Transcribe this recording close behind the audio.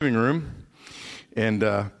living room,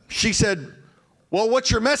 and she said, well, what's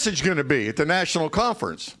your message going to be at the national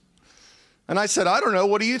conference? And I said, I don't know.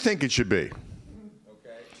 What do you think it should be?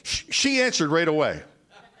 Okay. She answered right away.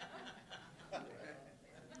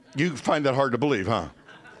 You find that hard to believe, huh?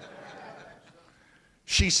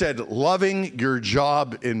 She said, loving your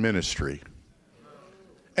job in ministry.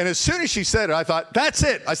 And as soon as she said it, I thought, that's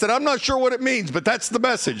it. I said, I'm not sure what it means, but that's the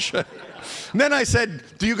message. And then I said,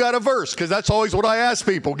 do you got a verse? Because that's always what I ask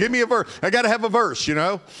people. Give me a verse. I got to have a verse, you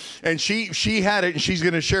know. And she had it, and she's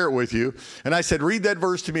going to share it with you. And I said, read that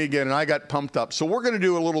verse to me again, and I got pumped up. So we're going to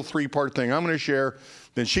do a little three-part thing. I'm going to share,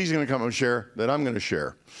 then she's going to come and share, then I'm going to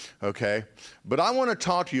share, okay? But I want to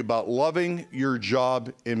talk to you about loving your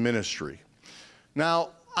job in ministry.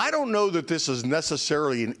 Now, I don't know that this is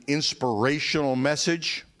necessarily an inspirational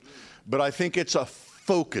message, but I think it's a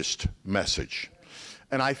focused message.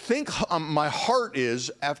 And I think my heart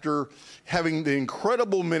is, after having the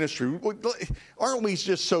incredible ministry, aren't we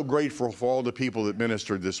just so grateful for all the people that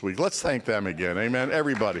ministered this week? Let's thank them again. Amen.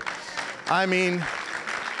 Everybody. I mean,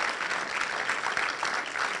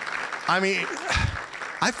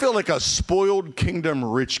 I feel like a spoiled kingdom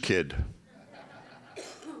rich kid.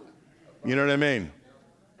 You know what I mean?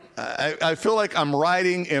 I feel like I'm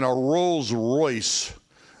riding in a Rolls Royce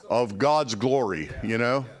of God's glory, you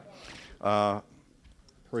know?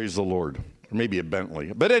 Praise the Lord. Or maybe a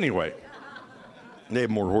Bentley. But anyway, they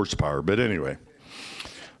have more horsepower. But anyway.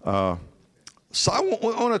 So I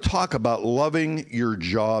want to talk about loving your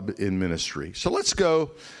job in ministry. So let's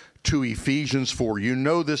go to Ephesians 4. You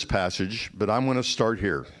know this passage, but I'm going to start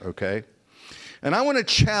here, okay? And I want to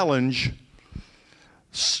challenge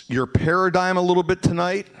your paradigm a little bit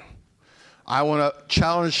tonight. I want to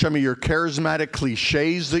challenge some of your charismatic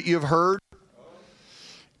cliches that you've heard.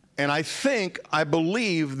 And I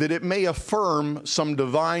believe that it may affirm some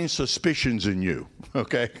divine suspicions in you,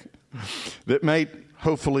 okay, that might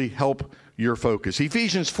hopefully help your focus.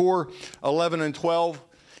 Ephesians 4:11 and 12,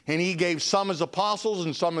 and he gave some as apostles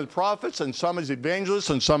and some as prophets and some as evangelists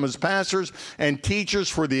and some as pastors and teachers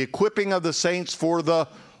for the equipping of the saints for the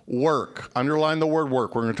work. Underline the word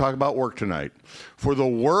work. We're going to talk about work tonight. For the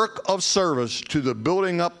work of service to the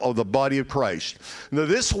building up of the body of Christ. Now,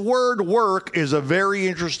 this word work is a very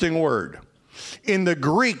interesting word. In the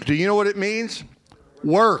Greek, do you know what it means?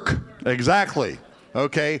 Work. Exactly.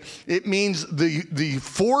 Okay. It means the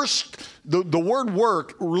force. The word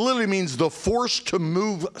work literally means the force to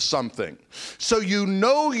move something. So you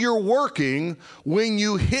know you're working when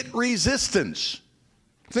you hit resistance.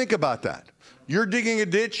 Think about that. You're digging a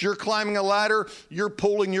ditch, you're climbing a ladder, you're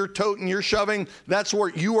pulling, you're toting, you're shoving. That's where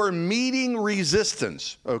you are meeting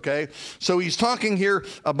resistance, okay? So he's talking here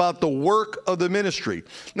about the work of the ministry.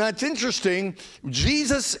 Now, it's interesting.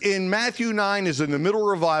 Jesus in Matthew 9 is in the middle of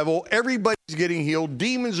revival. Everybody's getting healed.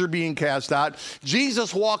 Demons are being cast out.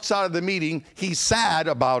 Jesus walks out of the meeting. He's sad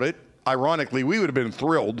about it. Ironically, we would have been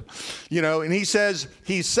thrilled, you know, and he says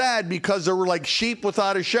he's sad because they were like sheep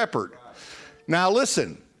without a shepherd. Now,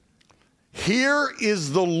 listen. Here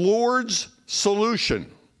is the Lord's solution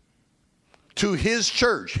to his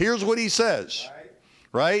church. Here's what he says,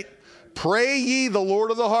 right? Pray ye the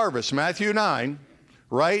Lord of the harvest, Matthew 9,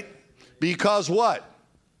 right? Because what?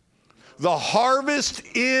 The harvest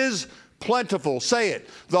is plentiful. Say it.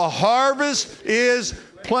 The harvest is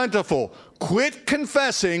plentiful. Quit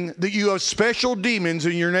confessing that you have special demons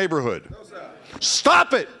in your neighborhood.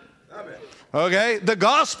 Stop it. Okay? The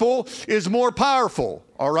gospel is more powerful,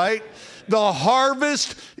 all right? The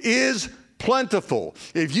harvest is plentiful.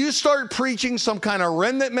 If you start preaching some kind of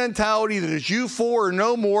remnant mentality that is you four or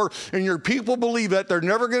no more, and your people believe that, they're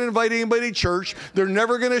never going to invite anybody to church. They're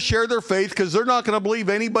never going to share their faith because they're not going to believe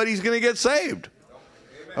anybody's going to get saved.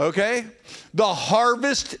 Okay? The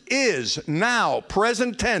harvest is now,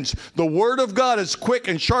 present tense. The word of God is quick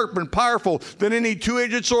and sharp and powerful than any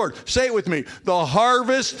two-edged sword. Say it with me. The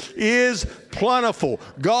harvest is plentiful.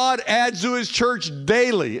 God adds to his church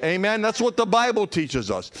daily. Amen. That's what the Bible teaches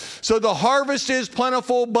us. So the harvest is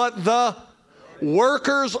plentiful, but the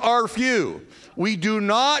workers are few. We do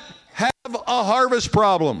not have a harvest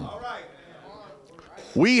problem.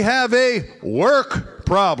 We have a work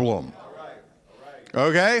problem.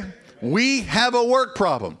 Okay? We have a work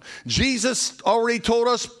problem. Jesus already told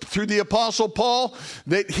us through the Apostle Paul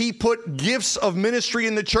that he put gifts of ministry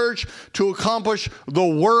in the church to accomplish the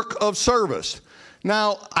work of service.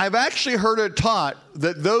 Now, I've actually heard it taught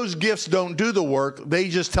that those gifts don't do the work. They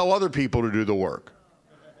just tell other people to do the work.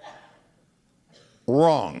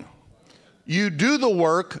 Wrong. You do the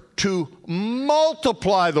work to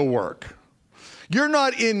multiply the work. You're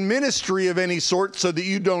not in ministry of any sort so that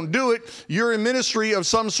you don't do it. You're in ministry of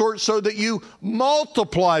some sort so that you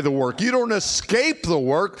multiply the work. You don't escape the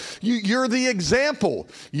work. You're the example.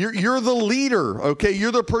 You're the leader, okay?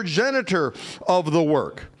 You're the progenitor of the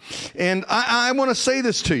work. And I want to say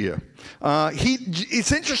this to you.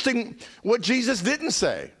 It's interesting what Jesus didn't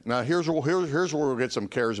say. Now, here's where we'll get some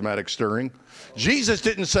charismatic stirring. Jesus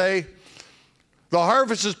didn't say, the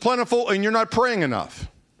harvest is plentiful and you're not praying enough.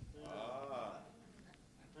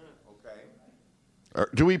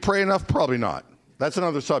 Do we pray enough? Probably not. That's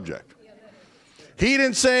another subject. He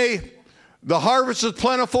didn't say, the harvest is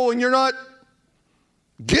plentiful and you're not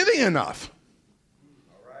giving enough.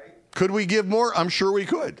 Could we give more? I'm sure we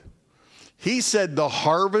could. He said, the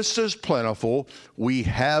harvest is plentiful. We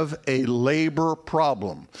have a labor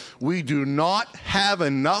problem. We do not have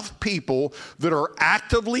enough people that are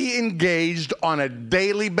actively engaged on a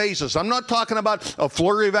daily basis. I'm not talking about a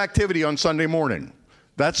flurry of activity on Sunday morning.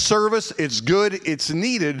 That's service. It's good. It's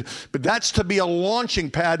needed. But that's to be a launching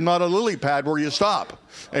pad, not a lily pad where you stop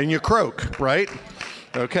and you croak, right?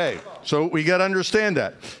 Okay. So we got to understand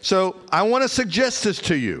that. So I want to suggest this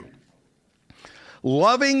to you.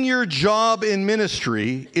 Loving your job in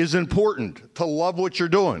ministry is important, to love what you're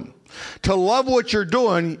doing. To love what you're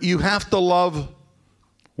doing, you have to love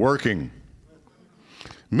working.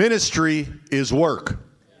 Ministry is work.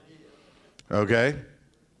 Okay?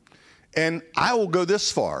 And I will go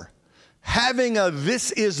this far. Having a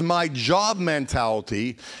this is my job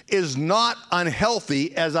mentality is not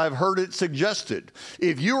unhealthy as I've heard it suggested.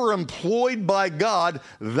 If you are employed by God,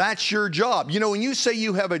 that's your job. You know, when you say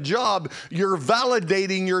you have a job, you're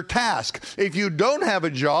validating your task. If you don't have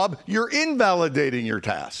a job, you're invalidating your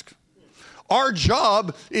task. Our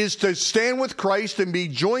job is to stand with Christ and be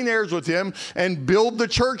joint heirs with him and build the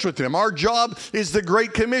church with him. Our job is the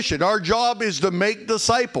Great Commission. Our job is to make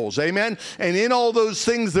disciples. Amen. And in all those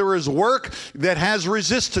things, there is work that has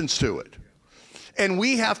resistance to it. And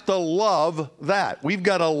we have to love that. We've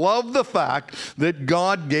got to love the fact that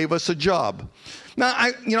God gave us a job. Now,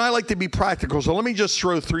 I like to be practical, so let me just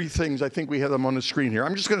throw three things. I think we have them on the screen here.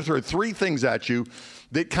 I'm just going to throw three things at you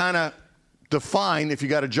that kind of define if you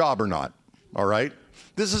got a job or not. All right?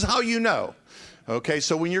 This is how you know. Okay,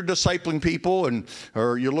 so when you're discipling people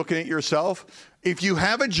or you're looking at yourself, if you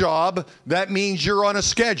have a job, that means you're on a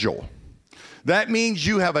schedule. That means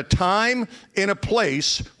you have a time and a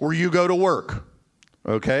place where you go to work.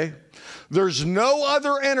 Okay? There's no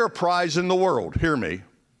other enterprise in the world, hear me.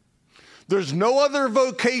 There's no other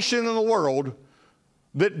vocation in the world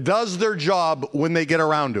that does their job when they get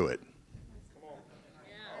around to it.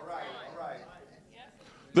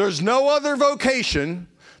 There's no other vocation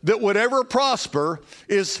that would ever prosper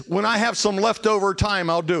is when I have some leftover time,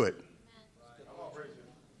 I'll do it.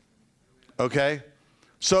 Okay?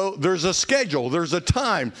 So there's a schedule, there's a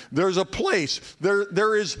time, there's a place,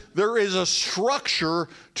 there is a structure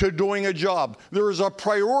to doing a job. There is a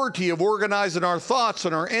priority of organizing our thoughts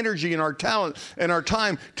and our energy and our talent and our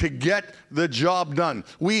time to get the job done.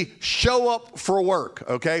 We show up for work,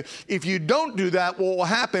 okay? If you don't do that, what will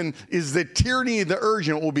happen is the tyranny of the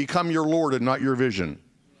urgent will become your Lord and not your vision.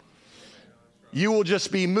 You will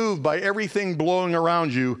just be moved by everything blowing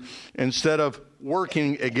around you instead of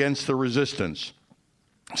working against the resistance.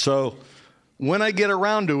 So when I get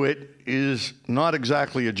around to it is not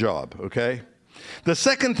exactly a job, okay? The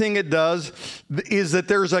second thing it does is that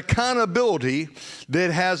there's accountability that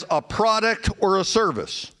has a product or a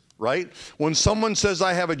service, right? When someone says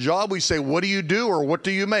I have a job, we say, what do you do or what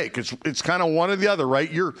do you make? It's kind of one or the other, right?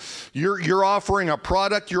 You're offering a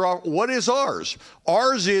product. What is ours?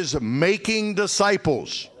 Ours is making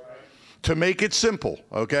disciples, to make it simple,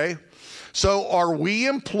 okay? So are we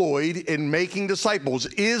employed in making disciples?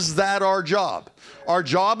 Is that our job? Our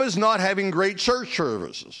job is not having great church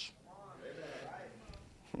services.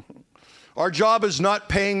 Our job is not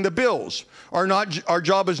paying the bills. Our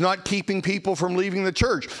job is not keeping people from leaving the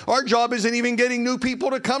church. Our job isn't even getting new people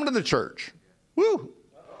to come to the church. Woo!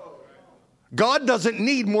 God doesn't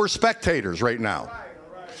need more spectators right now.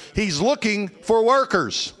 He's looking for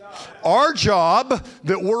workers. Our job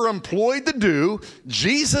that we're employed to do,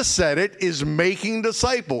 Jesus said it, is making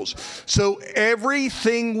disciples. So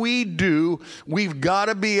everything we do, we've got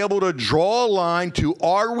to be able to draw a line to,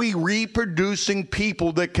 are we reproducing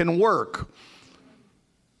people that can work?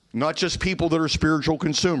 Not just people that are spiritual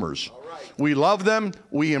consumers. We love them,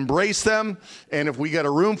 we embrace them, and if we got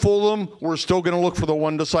a room full of them, we're still going to look for the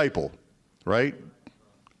one disciple, right?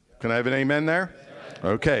 Can I have an amen there?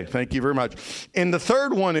 Okay, thank you very much. And the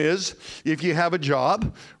third one is, if you have a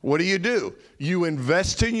job, what do? You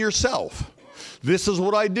invest in yourself. This is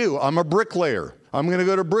what I do. I'm a bricklayer. I'm going to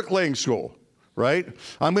go to bricklaying school, right?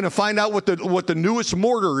 I'm going to find out what the newest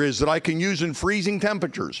mortar is that I can use in freezing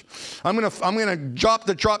temperatures. I'm going to drop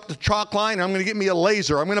the chalk line. I'm going to get me a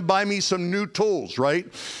laser. I'm going to buy me some new tools, right?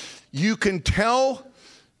 You can tell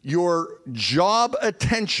your job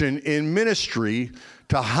attention in ministry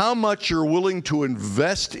to how much you're willing to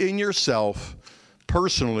invest in yourself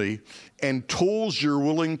personally, and tools you're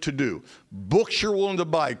willing to do, books you're willing to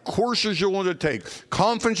buy, courses you're willing to take,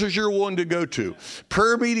 conferences you're willing to go to,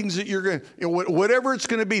 prayer meetings that you're going to, whatever it's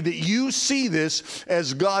going to be, that you see this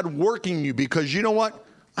as God working you, because you know what?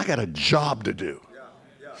 I got a job to do.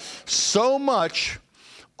 So much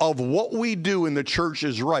of what we do in the church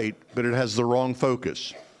is right, but it has the wrong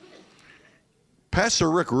focus.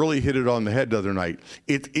 Pastor Rick really hit it on the head the other night.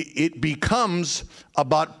 It becomes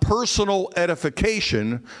about personal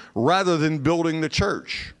edification rather than building the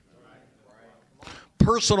church.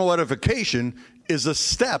 Personal edification is a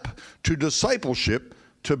step to discipleship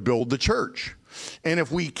to build the church. And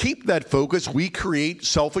if we keep that focus, we create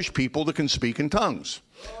selfish people that can speak in tongues.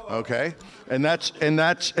 Okay? And that's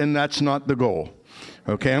not the goal.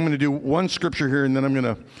 Okay, I'm going to do one scripture here, and then I'm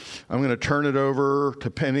going to turn it over to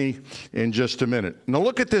Penny in just a minute. Now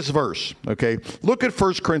look at this verse, okay? Look at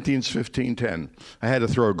 1 Corinthians 15:10. I had to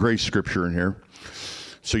throw a grace scripture in here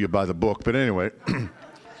so you buy the book, but anyway.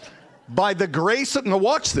 By the grace of, now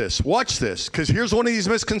watch this, because here's one of these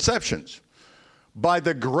misconceptions. By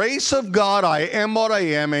the grace of God I am what I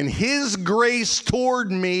am, and his grace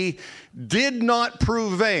toward me did not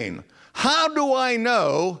prove vain. How do I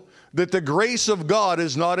know that the grace of God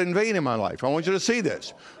is not in vain in my life? I want you to see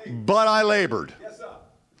this. But I labored.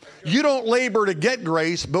 You don't labor to get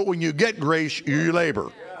grace, but when you get grace, you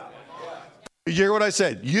labor. You hear what I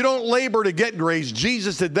said? You don't labor to get grace.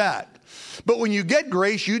 Jesus did that. But when you get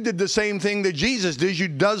grace, you did the same thing that Jesus did. You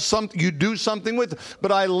do something with it.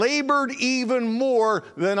 But I labored even more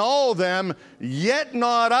than all them, yet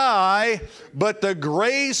not I, but the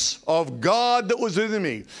grace of God that was in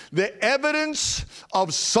me. The evidence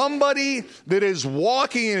of somebody that is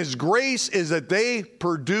walking in his grace is that they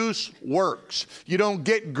produce works. You don't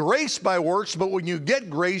get grace by works, but when you get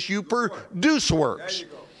grace, you produce works.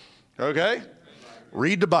 Okay?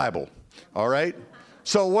 Read the Bible. All right?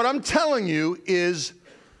 So what I'm telling you is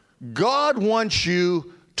God wants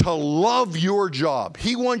you to love your job.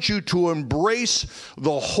 He wants you to embrace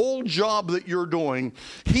the whole job that you're doing.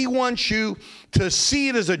 He wants you to see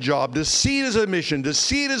it as a job, to see it as a mission, to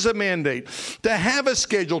see it as a mandate, to have a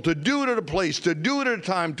schedule, to do it at a place, to do it at a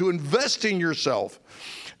time, to invest in yourself.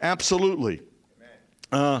 Absolutely.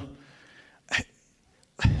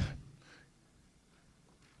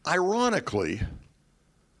 Ironically,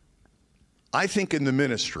 I think in the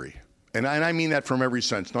ministry, and I mean that from every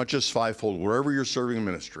sense, not just fivefold, wherever you're serving in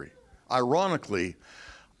ministry. Ironically,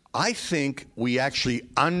 I think we actually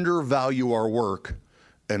undervalue our work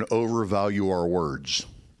and overvalue our words.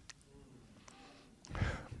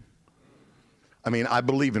 I mean, I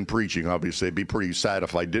believe in preaching, obviously. It'd be pretty sad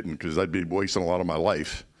if I didn't, because I'd be wasting a lot of my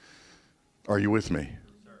life. Are you with me?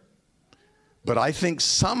 But I think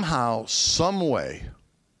somehow, some way,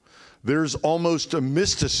 there's almost a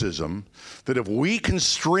mysticism that if we can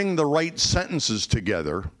string the right sentences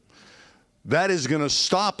together, that is going to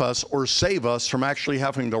stop us or save us from actually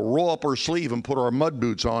having to roll up our sleeve and put our mud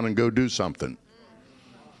boots on and go do something.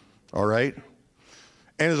 All right?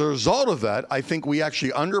 And as a result of that, I think we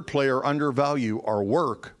actually underplay or undervalue our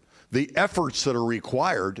work, the efforts that are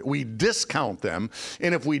required. We discount them.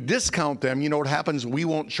 And if we discount them, you know what happens? We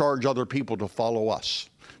won't charge other people to follow us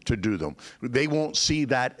to do them. They won't see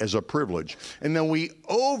that as a privilege. And then we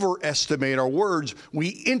overestimate our words.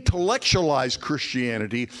 We intellectualize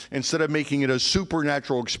Christianity instead of making it a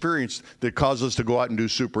supernatural experience that causes us to go out and do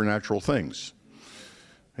supernatural things.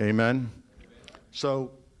 Amen? So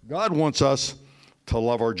God wants us to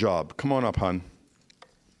love our job. Come on up, hon.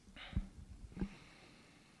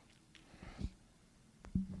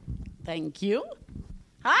 Thank you.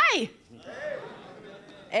 Hi.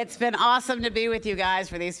 It's been awesome to be with you guys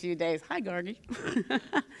for these few days. Hi, Gargi.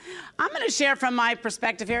 I'm going to share from my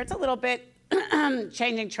perspective here. It's a little bit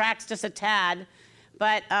changing tracks just a tad,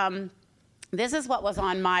 but this is what was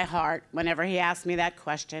on my heart whenever he asked me that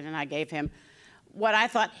question, and I gave him what I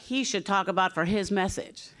thought he should talk about for his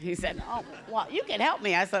message. He said, oh, well, you can help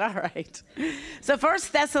me. I said, all right. So 1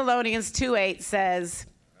 Thessalonians 2:8 says,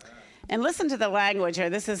 and listen to the language here.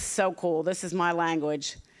 This is so cool. This is my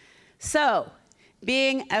language. So,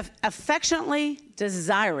 being affectionately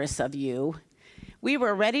desirous of you, we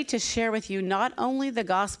were ready to share with you not only the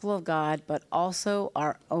gospel of God, but also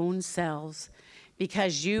our own selves,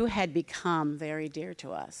 because you had become very dear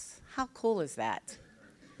to us. How cool is that?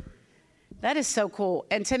 That is so cool.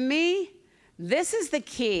 And to me, This is the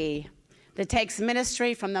key that takes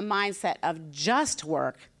ministry from the mindset of just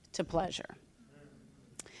work to pleasure.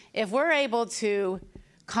 If we're able to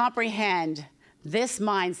comprehend this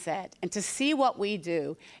mindset and to see what we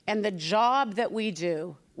do and the job that we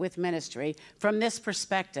do with ministry from this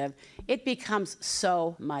perspective, it becomes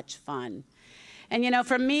so much fun. And you know,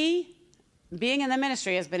 for me, being in the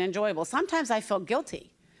ministry has been enjoyable. Sometimes I feel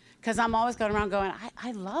guilty because I'm always going around going,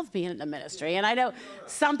 I love being in the ministry. And I know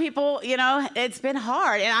some people, you know, it's been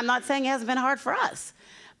hard. And I'm not saying it hasn't been hard for us,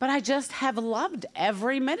 but I just have loved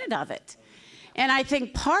every minute of it. And I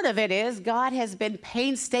think part of it is God has been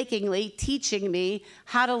painstakingly teaching me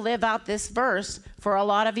how to live out this verse for a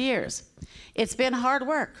lot of years. It's been hard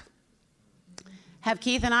work. Have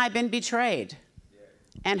Keith and I been betrayed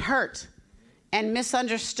and hurt and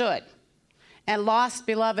misunderstood and lost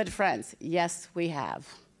beloved friends? Yes, we have.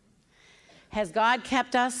 Has God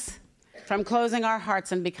kept us from closing our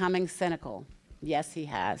hearts and becoming cynical? Yes, he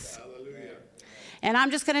has. Hallelujah. And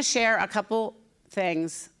I'm just going to share a couple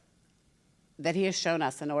things that he has shown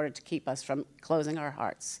us in order to keep us from closing our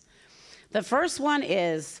hearts. The first one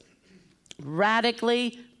is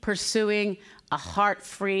radically pursuing a heart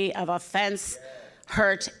free of offense,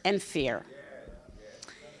 hurt, and fear.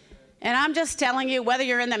 And I'm just telling you, whether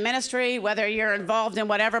you're in the ministry, whether you're involved in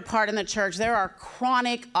whatever part in the church, there are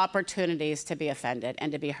chronic opportunities to be offended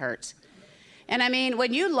and to be hurt. And I mean,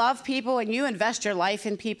 when you love people and you invest your life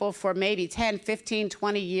in people for maybe 10, 15,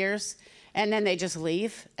 20 years, and then they just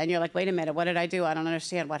leave, and you're like, wait a minute, what did I do? I don't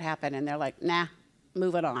understand what happened. And they're like, nah,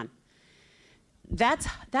 move it on. That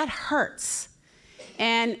hurts.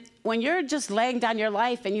 And when you're just laying down your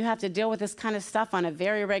life and you have to deal with this kind of stuff on a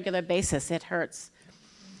very regular basis, it hurts.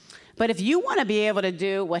 But if you want to be able to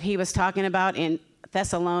do what he was talking about in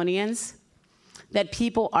Thessalonians, that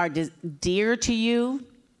people are dear to you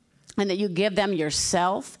and that you give them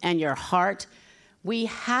yourself and your heart, we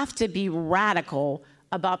have to be radical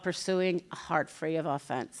about pursuing a heart free of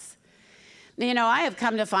offense. You know, I have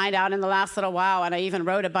come to find out in the last little while, and I even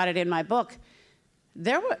wrote about it in my book,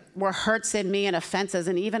 there were hurts in me and offenses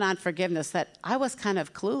and even unforgiveness that I was kind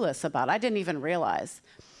of clueless about. I didn't even realize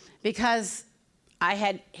because I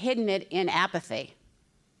had hidden it in apathy.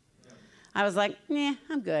 I was like, nah,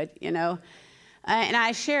 I'm good, you know. And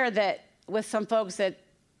I shared that with some folks that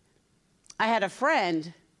I had a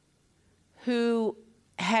friend who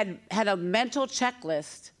had a mental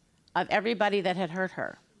checklist of everybody that had hurt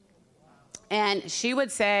her. And she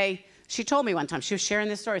would say, she told me one time, she was sharing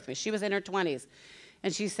this story with me. She was in her 20s.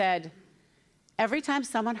 And she said, every time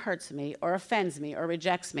someone hurts me or offends me or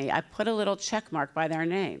rejects me, I put a little check mark by their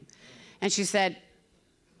name. And she said,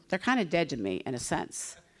 they're kind of dead to me in a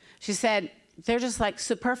sense. She said, they're just like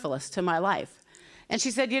superfluous to my life. And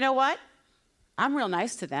she said, you know what? I'm real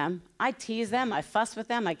nice to them. I tease them, I fuss with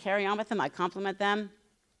them, I carry on with them, I compliment them.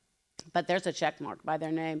 But there's a check mark by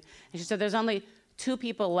their name. And she said, there's only 2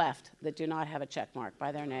 people left that do not have a check mark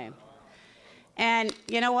by their name. And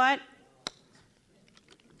you know what?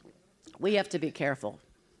 We have to be careful.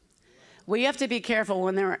 We have to be careful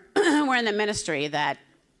when we're in the ministry that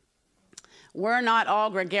we're not all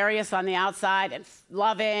gregarious on the outside and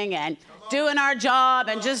loving and doing our job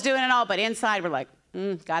and just doing it all. But inside, we're like,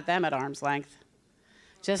 got them at arm's length.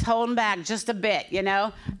 Just holding back just a bit, you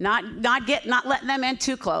know, not letting them in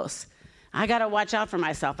too close. I got to watch out for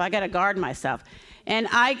myself. I got to guard myself. And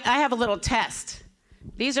I have a little test.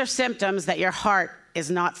 These are symptoms that your heart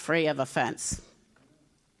is not free of offense.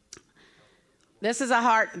 This is a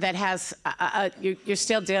heart that has, you're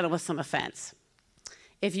still dealing with some offense.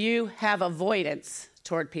 If you have avoidance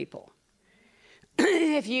toward people,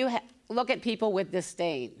 if you look at people with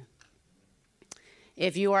disdain,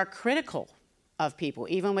 if you are critical of people,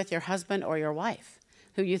 even with your husband or your wife,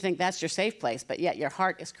 who you think that's your safe place, but yet your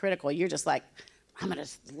heart is critical. You're just like, I'm going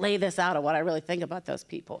to lay this out of what I really think about those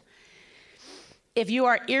people. If you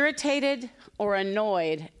are irritated or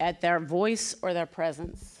annoyed at their voice or their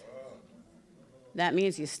presence, that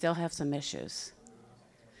means you still have some issues.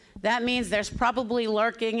 That means there's probably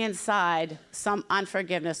lurking inside some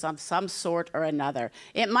unforgiveness of some sort or another.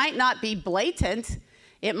 It might not be blatant.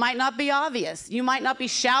 It might not be obvious. You might not be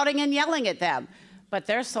shouting and yelling at them. But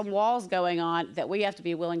there's some walls going on that we have to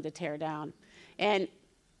be willing to tear down. And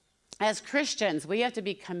as Christians, we have to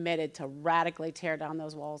be committed to radically tear down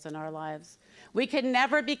those walls in our lives. We can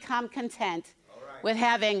never become content with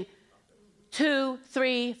having 2,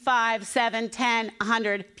 3, 5, 7, 10,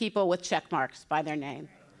 100 people with check marks by their name.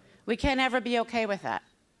 We can't ever be okay with that.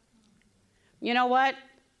 You know what?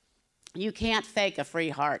 You can't fake a free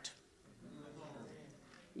heart.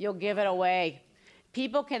 You'll give it away.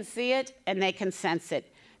 People can see it and they can sense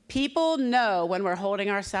it. People know when we're holding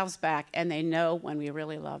ourselves back, and they know when we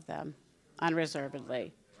really love them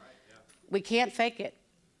unreservedly. We can't fake it.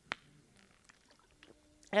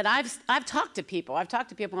 And I've talked to people. I've talked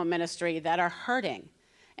to people in ministry that are hurting.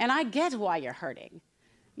 And I get why you're hurting.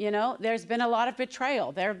 You know, there's been a lot of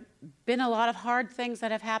betrayal. There have been a lot of hard things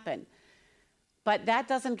that have happened. But that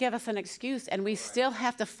doesn't give us an excuse, and we still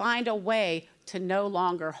have to find a way to no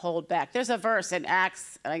longer hold back. There's a verse in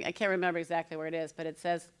Acts, I can't remember exactly where it is, but it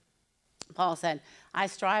says, Paul said, I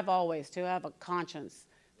strive always to have a conscience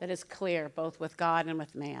that is clear both with God and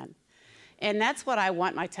with man. And that's what I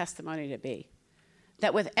want my testimony to be.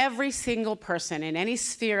 That with every single person in any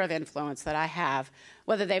sphere of influence that I have,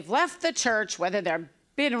 whether they've left the church, whether they've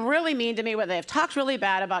been really mean to me, whether they've talked really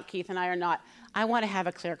bad about Keith and I or not, I want to have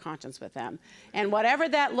a clear conscience with them. And whatever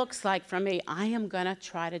that looks like for me, I am going to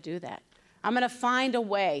try to do that. I'm going to find a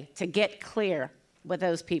way to get clear with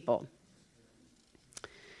those people.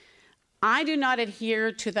 I do not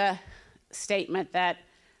adhere to the statement that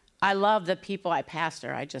I love the people I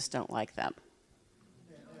pastor, I just don't like them.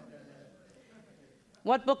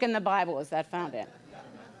 What book in the Bible is that found in?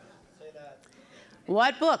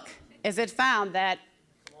 What book is it found that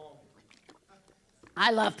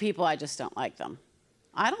I love people, I just don't like them?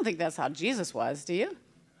 I don't think that's how Jesus was, do you?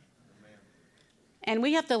 And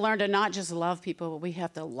we have to learn to not just love people, but we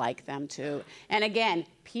have to like them too. And again,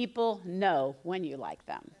 people know when you like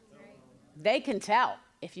them. They can tell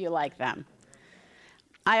if you like them.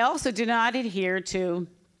 I also do not adhere to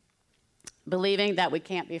believing that we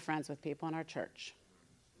can't be friends with people in our church.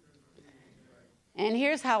 And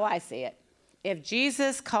here's how I see it. If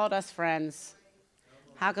Jesus called us friends,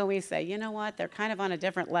 how can we say, you know what, they're kind of on a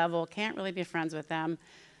different level, can't really be friends with them?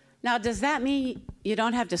 Now, does that mean you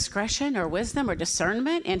don't have discretion or wisdom or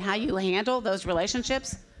discernment in how you handle those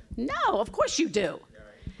relationships? No, of course you do.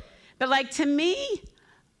 But like, to me,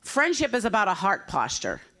 friendship is about a heart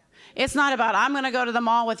posture. It's not about, I'm going to go to the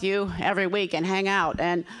mall with you every week and hang out,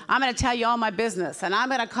 and I'm going to tell you all my business, and I'm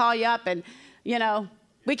going to call you up, and, you know,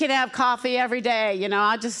 we can have coffee every day. You know,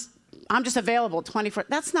 I'm just available 24.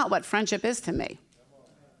 That's not what friendship is to me.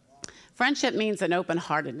 Friendship means an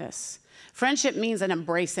open-heartedness. Friendship means an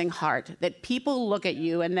embracing heart, that people look at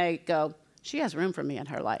you and they go, she has room for me in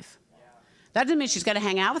her life. That doesn't mean she's going to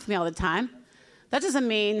hang out with me all the time. That doesn't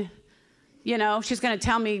mean, you know, she's going to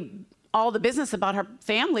tell me all the business about her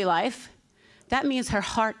family life. That means her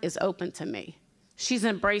heart is open to me. She's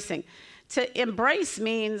embracing. To embrace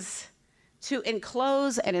means to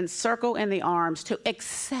enclose and encircle in the arms, to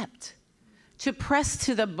accept, to press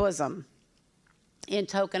to the bosom in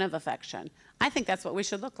token of affection. I think that's what we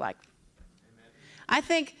should look like.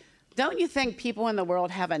 Don't you think people in the world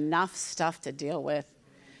have enough stuff to deal with?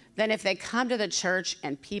 Then if they come to the church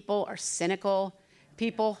and people are cynical,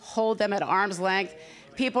 people hold them at arm's length,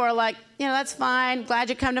 people are like, you know, that's fine, glad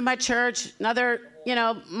you come to my church, another, you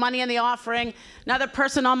know, money in the offering, another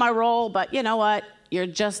person on my roll, but you know what? You're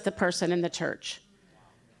just the person in the church.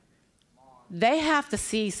 They have to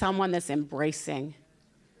see someone that's embracing.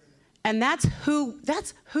 And that's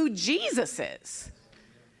who Jesus is.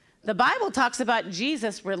 The Bible talks about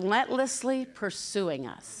Jesus relentlessly pursuing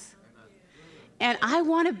us. And I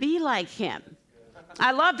want to be like him.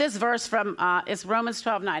 I love this verse from, it's Romans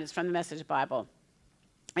 12:9. It's from the Message Bible.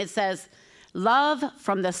 It says, love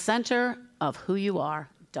from the center of who you are.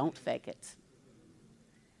 Don't fake it.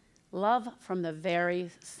 Love from the very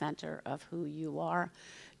center of who you are.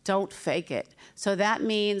 Don't fake it. So that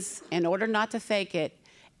means, in order not to fake it,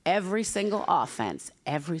 every single offense,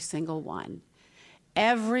 every single one,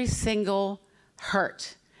 every single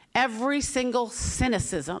hurt, every single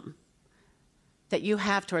cynicism that you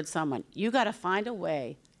have towards someone, you got to find a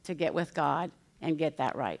way to get with God and get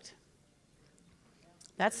that right.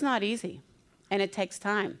 That's not easy, and it takes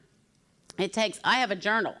time. I have a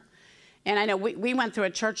journal, and I know we went through a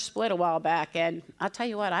church split a while back, and I'll tell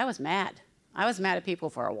you what, I was mad. I was mad at people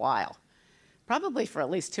for a while, probably for at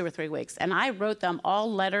least 2 or 3 weeks, and I wrote them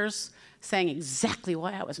all letters saying exactly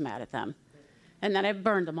why I was mad at them. And then I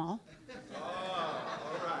burned them all.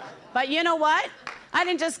 But you know what? I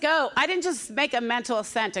didn't just make a mental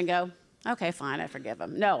assent and go, okay, fine, I forgive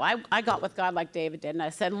them. No, I got with God like David did, and I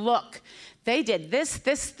said, look, they did this,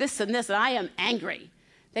 and this, and I am angry.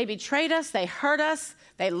 They betrayed us, they hurt us,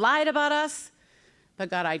 they lied about us, but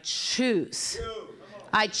God, I choose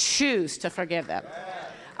to forgive them.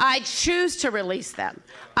 I choose to release them.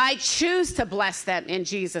 I choose to bless them in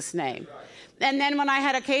Jesus' name. And then when I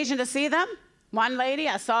had occasion to see them, one lady,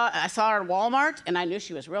 I saw her at Walmart, and I knew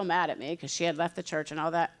she was real mad at me because she had left the church and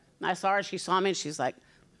all that. And I saw her, she saw me, and she's like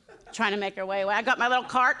trying to make her way away. I got my little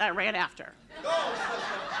cart, and I ran after her.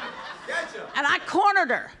 And I cornered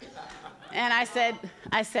her. And I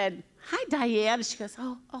said, hi, Diane. She goes,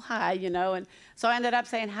 oh, hi, you know. And so I ended up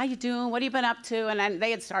saying, how you doing? What have you been up to? And then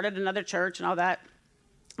they had started another church and all that.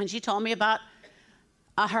 And she told me about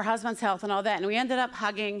her husband's health and all that. And we ended up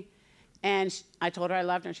hugging. And I told her I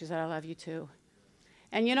loved her. And she said, I love you too.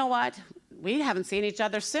 And you know what? We haven't seen each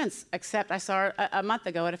other since, except I saw her a month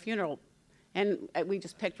ago at a funeral. And we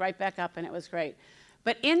just picked right back up, and it was great.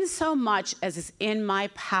 But in so much as is in my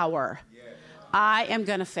power, I am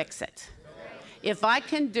going to fix it. If I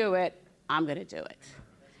can do it, I'm going to do it.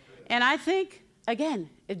 And I think, again,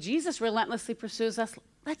 if Jesus relentlessly pursues us,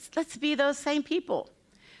 let's be those same people.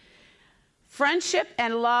 Friendship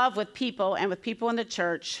and love with people and with people in the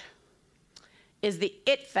church is the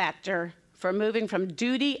it factor for moving from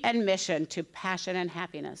duty and mission to passion and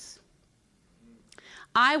happiness.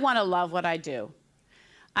 I want to love what I do.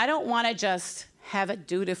 I don't want to just have a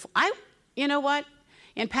dutiful. You know what?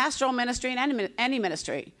 In pastoral ministry and any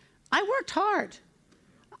ministry, I worked hard.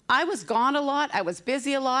 I was gone a lot. I was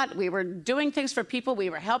busy a lot. We were doing things for people. We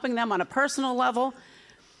were helping them on a personal level.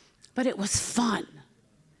 But it was fun.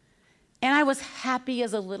 And I was happy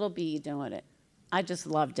as a little bee doing it. I just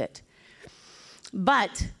loved it.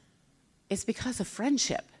 But it's because of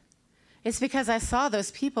friendship. It's because I saw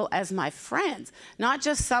those people as my friends, not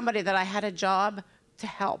just somebody that I had a job to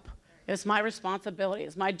help. It was my responsibility. It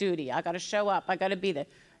was my duty. I got to show up. I got to be there.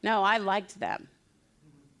 No, I liked them.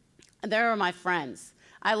 They were my friends.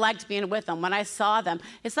 I liked being with them. When I saw them,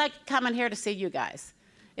 it's like coming here to see you guys.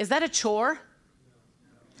 Is that a chore?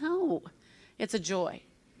 No, it's a joy.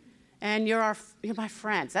 And you're my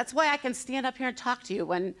friends. That's why I can stand up here and talk to you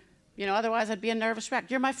when, otherwise I'd be a nervous wreck.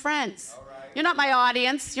 You're my friends. You're not my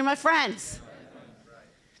audience. You're my friends.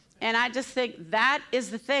 And I just think that is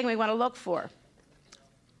the thing we want to look for.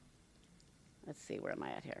 Let's see, where am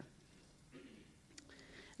I at here?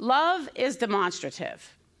 Love is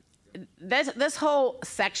demonstrative. This whole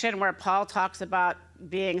section where Paul talks about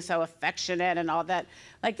being so affectionate and all that,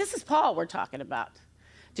 this is Paul we're talking about.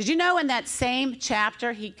 Did you know in that same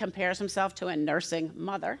chapter he compares himself to a nursing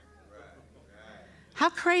mother? How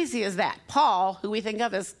crazy is that? Paul, who we think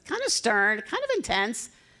of as kind of stern, kind of intense,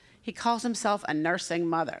 he calls himself a nursing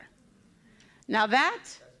mother. Now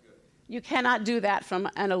you cannot do that from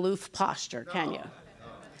an aloof posture, can you?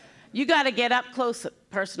 You got to get up close,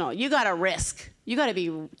 personal. You got to risk. You got to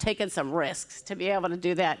be taking some risks to be able to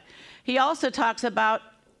do that. He also talks about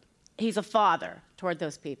he's a father toward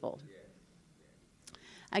those people.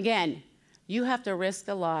 Again, you have to risk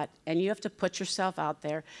a lot, and you have to put yourself out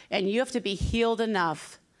there, and you have to be healed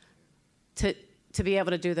enough to be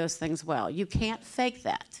able to do those things well. You can't fake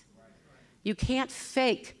that. You can't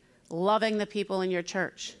fake loving the people in your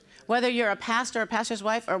church. Whether you're a pastor or a pastor's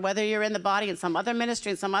wife, or whether you're in the body in some other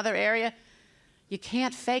ministry, in some other area, you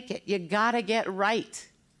can't fake it. You got to get right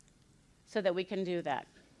so that we can do that.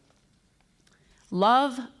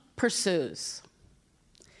 Love pursues.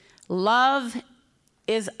 Love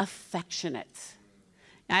is affectionate.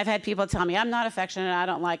 Now, I've had people tell me, I'm not affectionate, I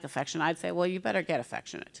don't like affection. I'd say, well, you better get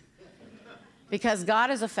affectionate. Because God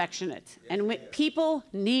is affectionate, and people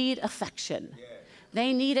need affection.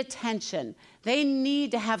 They need attention. They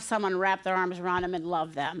need to have someone wrap their arms around them and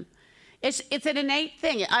love them. It's an innate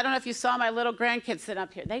thing. I don't know if you saw my little grandkids sitting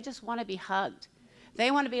up here. They just want to be hugged.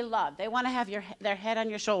 They want to be loved. They want to have their head on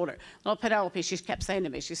your shoulder. Little Penelope, she kept saying to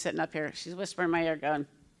me, she's sitting up here, she's whispering in my ear going,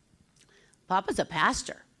 Papa's a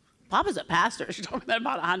pastor. Papa's a pastor. She told me that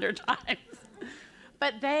about 100 times.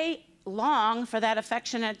 But they long for that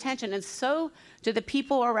affection and attention, and so do the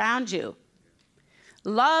people around you.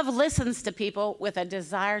 Love listens to people with a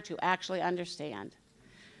desire to actually understand,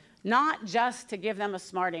 not just to give them a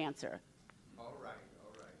smart answer. All right.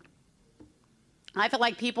 I feel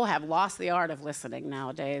like people have lost the art of listening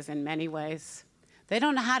nowadays in many ways. They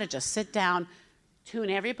don't know how to just sit down, tune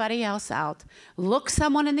everybody else out, look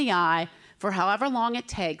someone in the eye for however long it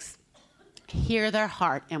takes, hear their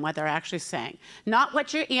heart and what they're actually saying. Not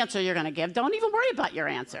what your answer you're going to give. Don't even worry about your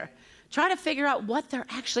answer. Try to figure out what they're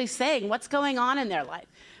actually saying, what's going on in their life.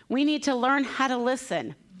 We need to learn how to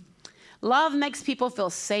listen. Love makes people feel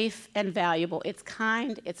safe and valuable. It's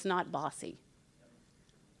kind, it's not bossy.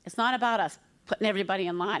 It's not about us putting everybody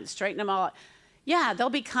in line, straighten them all out. Yeah, there'll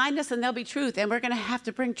be kindness and there'll be truth, and we're going to have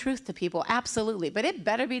to bring truth to people, absolutely. But it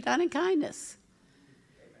better be done in kindness.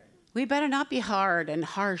 We better not be hard and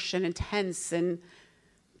harsh and intense and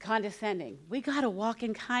condescending. We got to walk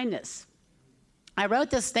in kindness. I wrote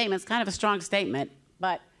this statement. It's kind of a strong statement,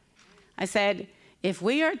 but I said, if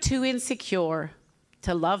we are too insecure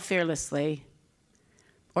to love fearlessly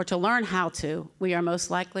or to learn how to, we are most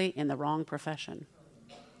likely in the wrong profession.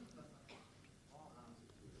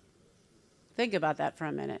 Think about that for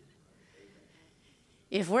a minute.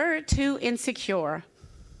 If we're too insecure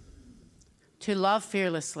to love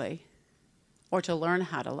fearlessly or to learn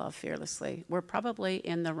how to love fearlessly, we're probably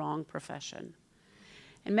in the wrong profession.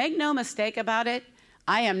 And make no mistake about it,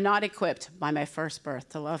 I am not equipped by my first birth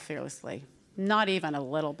to love fearlessly, not even a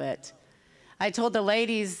little bit. I told the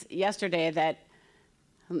ladies yesterday that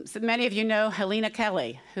many of you know Helena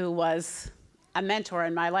Kelly, who was a mentor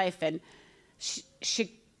in my life, and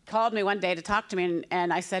she called me one day to talk to me,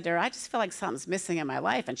 and I said to her, I just feel like something's missing in my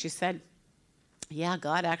life. And she said, yeah,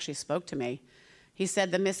 God actually spoke to me. He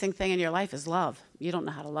said, the missing thing in your life is love. You don't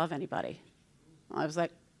know how to love anybody. I was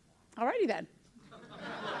like, all righty then.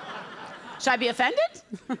 Should I be offended?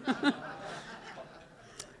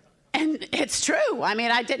 And it's true. I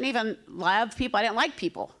mean, I didn't even love people. I didn't like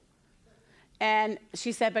people. And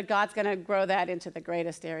she said, but God's going to grow that into the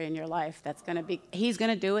greatest area in your life. That's going to be, he's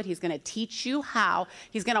going to do it. He's going to teach you how.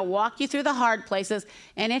 He's going to walk you through the hard places.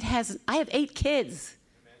 And I have 8 kids.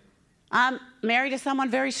 I'm married to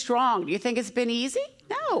someone very strong. Do you think it's been easy?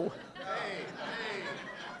 No.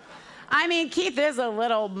 I mean, Keith is a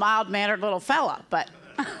little mild-mannered little fella, but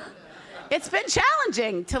it's been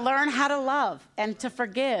challenging to learn how to love and to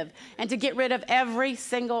forgive and to get rid of every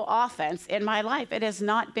single offense in my life. It has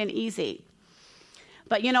not been easy.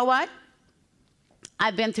 But you know what?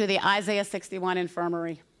 I've been through the Isaiah 61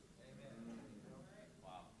 infirmary.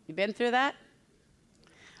 You been through that?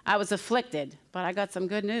 I was afflicted, but I got some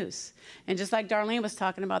good news. And just like Darlene was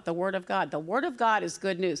talking about the Word of God is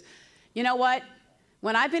good news. You know what?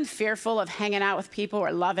 When I've been fearful of hanging out with people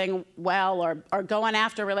or loving well or going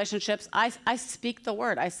after relationships, I speak the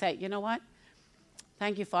Word. I say, you know what?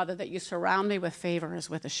 Thank you, Father, that you surround me with favor as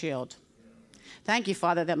with a shield. Thank you,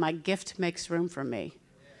 Father, that my gift makes room for me.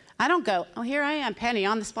 I don't go, oh, here I am, Penny,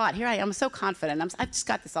 on the spot. Here I am. I'm so confident. I've just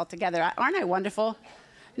got this all together. Aren't I wonderful?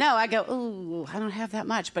 No, I go, ooh, I don't have that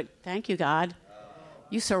much, but thank you, God.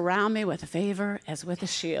 You surround me with favor as with a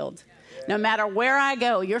shield. No matter where I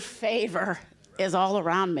go, your favor is all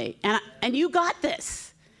around me. And you got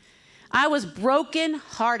this. I was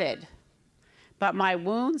broken-hearted, but my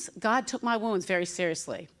wounds, God took my wounds very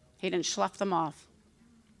seriously. He didn't slough them off.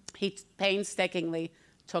 He painstakingly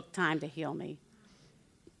took time to heal me.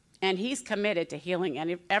 And he's committed to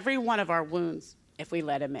healing every one of our wounds if we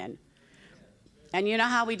let him in. And you know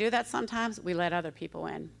how we do that sometimes? We let other people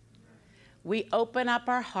in. We open up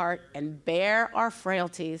our heart and bare our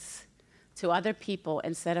frailties to other people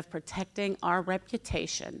instead of protecting our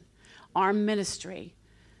reputation, our ministry.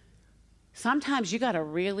 Sometimes you got to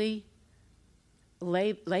really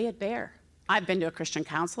lay it bare. I've been to a Christian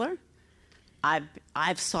counselor.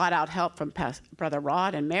 I've sought out help from Brother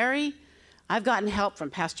Rod and Mary. I've gotten help from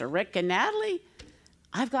Pastor Rick and Natalie.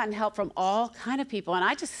 I've gotten help from all kind of people, and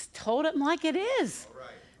I just told them like it is. All right.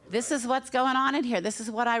 This is what's going on in here. This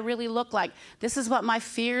is what I really look like. This is what my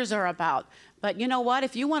fears are about. But you know what?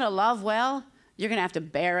 If you want to love well, you're going to have to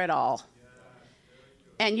bear it all.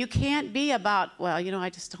 Yeah. And you can't be about, well, you know, I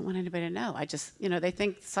just don't want anybody to know. I just, you know, they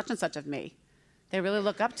think such and such of me. They really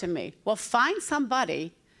look up to me. Well, find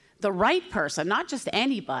somebody, the right person, not just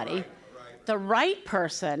anybody, the right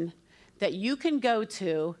person that you can go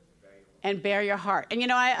to and bare your heart. And you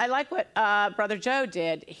know, I like what Brother Joe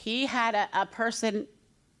did. He had a person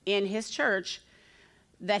in his church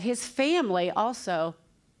that his family also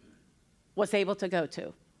was able to go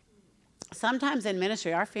to. Sometimes in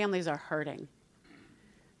ministry, our families are hurting.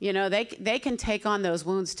 You know, they can take on those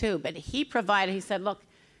wounds too. But he said, look,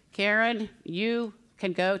 Karen, you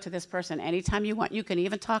can go to this person anytime you want. You can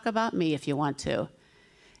even talk about me if you want to.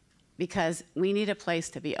 Because we need a place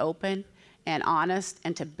to be open and honest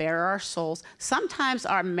and to bare our souls. Sometimes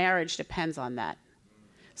our marriage depends on that.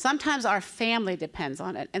 Sometimes our family depends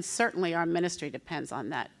on it, and certainly our ministry depends on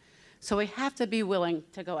that. So we have to be willing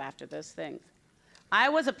to go after those things. I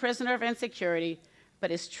was a prisoner of insecurity, but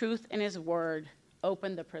his truth and his word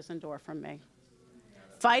opened the prison door for me.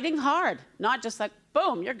 Fighting hard, not just like,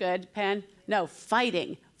 boom, you're good, pen. No,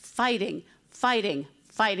 fighting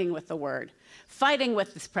with the word. Fighting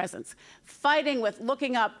with his presence, fighting with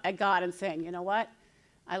looking up at God and saying, you know what?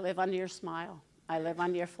 I live under your smile. I live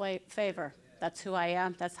under your favor. That's who I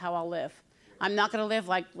am. That's how I'll live. I'm not going to live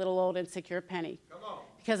like little old insecure Penny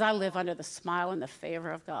because I live under the smile and the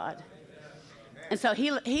favor of God. And so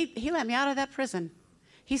he let me out of that prison.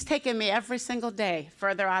 He's taken me every single day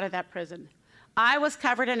further out of that prison. I was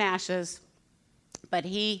covered in ashes, but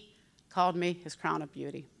he called me his crown of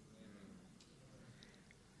beauty.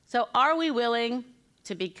 So are we willing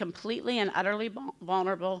to be completely and utterly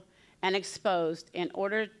vulnerable and exposed in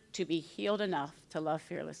order to be healed enough to love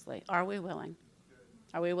fearlessly? Are we willing?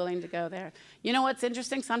 Are we willing to go there? You know what's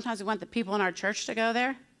interesting? Sometimes we want the people in our church to go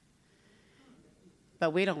there,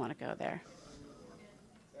 but we don't want to go there.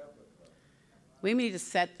 We need to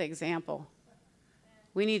set the example.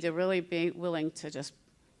 We need to really be willing to just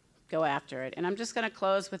go after it. And I'm just going to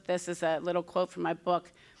close with this as a little quote from my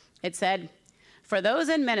book. It said, "For those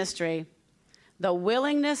in ministry, the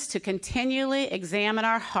willingness to continually examine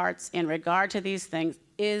our hearts in regard to these things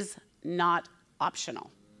is not optional.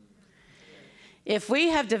 If we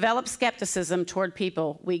have developed skepticism toward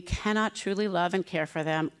people, we cannot truly love and care for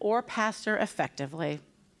them or pastor effectively.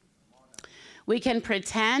 We can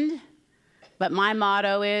pretend, but my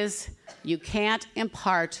motto is, you can't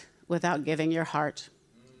impart without giving your heart."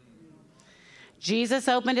 Jesus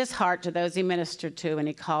opened his heart to those he ministered to, and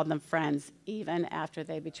he called them friends, even after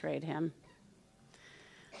they betrayed him.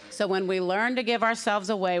 So when we learn to give ourselves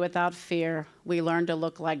away without fear, we learn to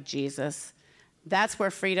look like Jesus. That's where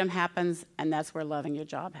freedom happens, and that's where loving your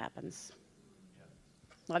job happens.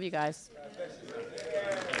 Love you guys.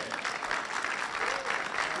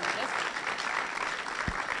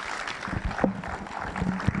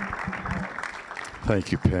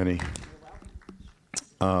 Thank you, Penny.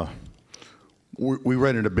 We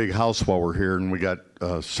rented a big house while we're here, and we got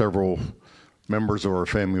several members of our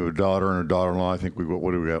family with a daughter and a daughter-in-law. I think we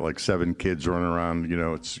got like 7 kids running around. You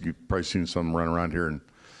know, you've probably seen some run around here. And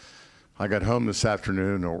I got home this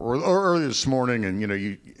afternoon or early this morning,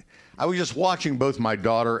 and I was just watching both my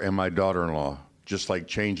daughter and my daughter-in-law, just like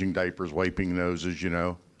changing diapers, wiping noses,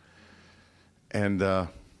 And I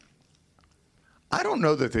don't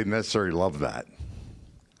know that they necessarily love that.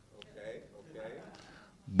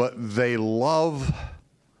 But they love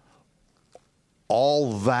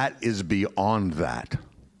all that is beyond that.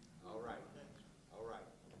 All right.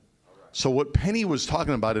 So what Penny was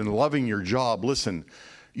talking about in loving your job, listen,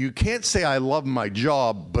 you can't say I love my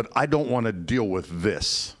job, but I don't want to deal with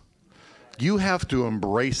this. You have to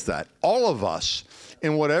embrace that. All of us,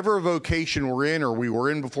 in whatever vocation we're in or we were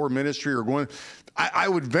in before ministry or going, I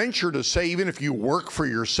would venture to say, even if you work for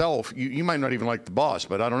yourself, you might not even like the boss,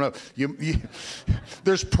 but I don't know.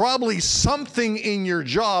 There's probably something in your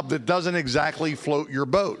job that doesn't exactly float your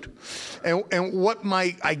boat. And what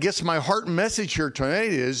I guess my heart message here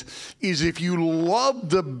tonight is if you love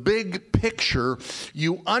the big picture,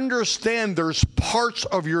 you understand there's parts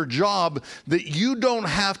of your job that you don't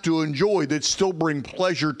have to enjoy that still bring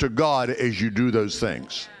pleasure to God as you do those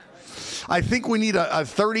things. I think we need a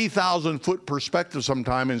 30,000-foot perspective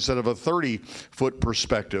sometime instead of a 30-foot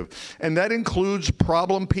perspective. And that includes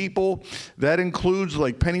problem people. That includes,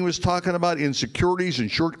 like Penny was talking about, insecurities and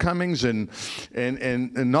shortcomings and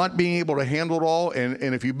not being able to handle it all. And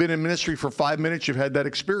if you've been in ministry for 5 minutes, you've had that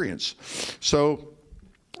experience. So,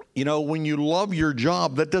 when you love your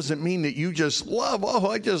job, that doesn't mean that you just love,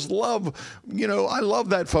 I love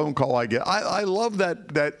that phone call I get. I love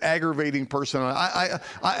that aggravating person.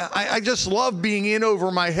 I just love being in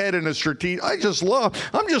over my head in a strategic. I'm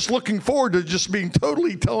just looking forward to just being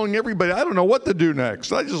totally telling everybody, I don't know what to do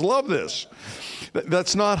next. I just love this.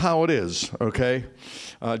 That's not how it is, okay?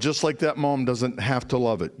 Just like that mom doesn't have to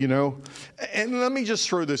love it, And let me just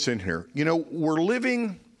throw this in here. We're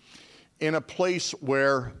living in a place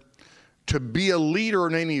where to be a leader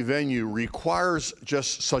in any venue requires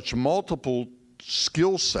just such multiple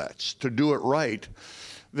skill sets to do it right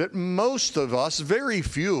that most of us, very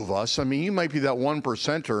few of us, you might be that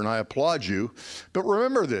 1%er, and I applaud you, but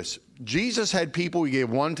remember this, Jesus had people he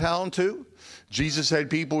gave 1 talent to, Jesus had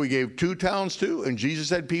people he gave 2 talents to, and Jesus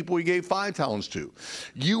had people he gave 5 talents to.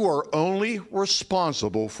 You are only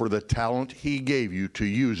responsible for the talent he gave you to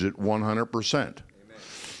use it 100%.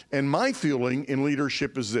 And my feeling in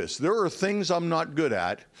leadership is this. There are things I'm not good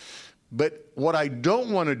at, but what I don't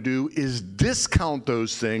want to do is discount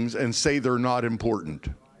those things and say they're not important.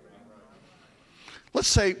 Let's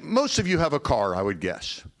say most of you have a car, I would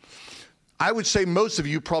guess. I would say most of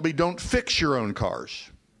you probably don't fix your own cars,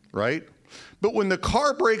 right? But when the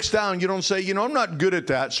car breaks down, you don't say, I'm not good at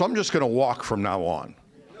that, so I'm just going to walk from now on.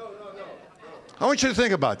 No. I want you to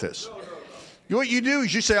think about this. What you do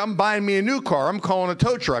is you say, I'm buying me a new car. I'm calling a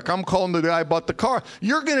tow truck. I'm calling the guy who bought the car.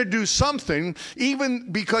 You're going to do something even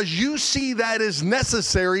because you see that as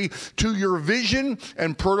necessary to your vision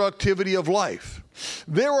and productivity of life.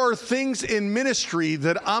 There are things in ministry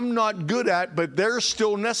that I'm not good at, but they're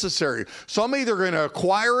still necessary. So I'm either going to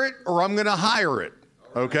acquire it or I'm going to hire it.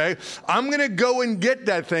 Okay? I'm going to go and get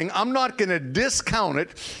that thing. I'm not going to discount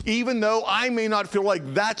it, even though I may not feel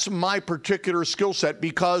like that's my particular skill set,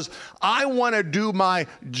 because I want to do my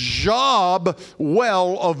job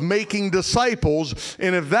well of making disciples.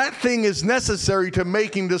 And if that thing is necessary to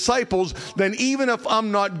making disciples, then even if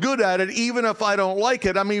I'm not good at it, even if I don't like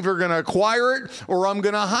it, I'm either going to acquire it or I'm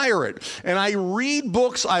going to hire it. And I read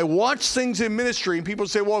books, I watch things in ministry, and people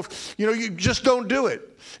say, well, you just don't do it.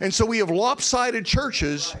 And so we have lopsided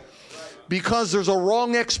churches because there's a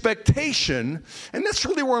wrong expectation. And that's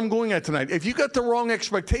really where I'm going at tonight. If you got the wrong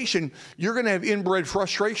expectation, you're going to have inbred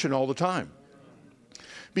frustration all the time.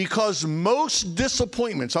 Because most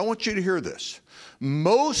disappointments, I want you to hear this,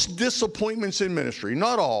 most disappointments in ministry,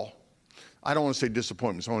 not all, I don't want to say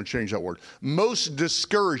disappointments, I want to change that word. Most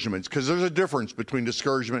discouragements, because there's a difference between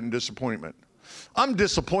discouragement and disappointment. I'm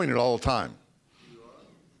disappointed all the time.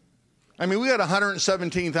 I mean, we got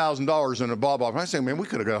 $117,000 in a bob off. I say, man, we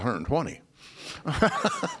could have got 120.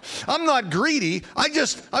 I'm not greedy. I'm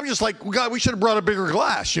just like, God, we should have brought a bigger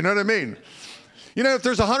glass. You know what I mean? If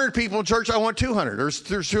there's 100 people in church, I want 200.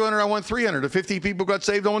 There's 200, I want 300. If 50 people got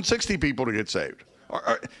saved, I want 60 people to get saved.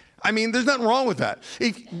 I mean, there's nothing wrong with that.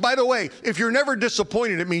 By the way, if you're never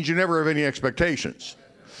disappointed, it means you never have any expectations.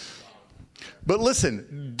 But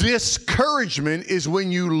listen, discouragement is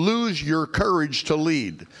when you lose your courage to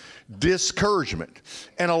lead. Discouragement.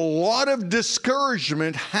 And a lot of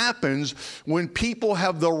discouragement happens when people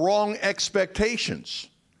have the wrong expectations.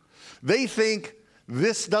 They think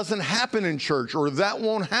this doesn't happen in church or that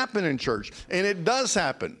won't happen in church. And it does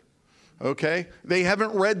happen. Okay? They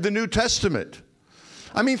haven't read the New Testament.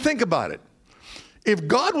 I mean, think about it. If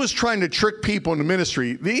God was trying to trick people into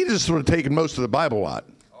ministry, he just would have taken most of the Bible out.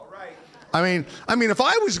 All right. I mean, if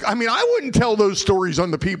I wouldn't tell those stories on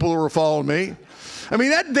the people who were following me. I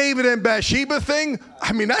mean, that David and Bathsheba thing,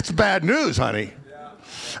 that's bad news, honey. Yeah.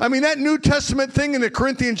 I mean, that New Testament thing in the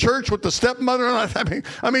Corinthian church with the stepmother,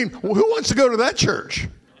 I mean, who wants to go to that church?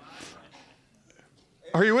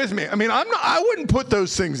 Are you with me? I wouldn't put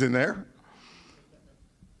those things in there.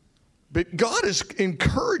 But God is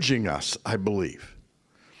encouraging us, I believe,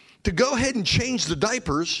 to go ahead and change the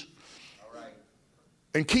diapers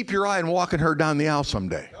and keep your eye on walking her down the aisle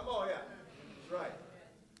someday. Come on, yeah. That's right.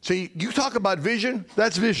 See, you talk about vision,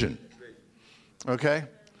 that's vision. Okay?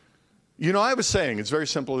 I have a saying, it's very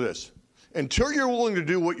simple this. Until you're willing to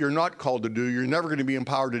do what you're not called to do, you're never going to be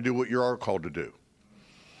empowered to do what you are called to do.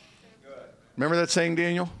 Good. Remember that saying,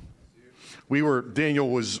 Daniel? Daniel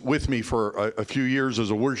was with me for a few years as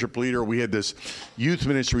a worship leader. We had this youth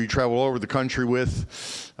ministry we traveled all over the country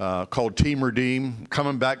with called Team Redeem.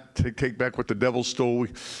 Coming back to take back what the devil stole.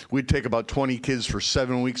 We'd take about 20 kids for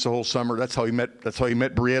 7 weeks the whole summer. That's how he met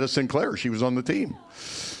Brietta Sinclair. She was on the team.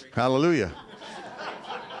 Hallelujah.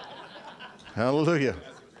 Hallelujah.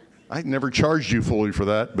 I never charged you fully for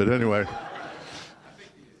that, but anyway.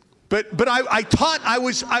 But I taught,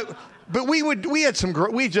 but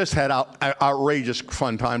we just had outrageous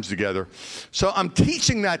fun times together. So I'm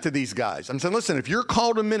teaching that to these guys. I'm saying, listen, if you're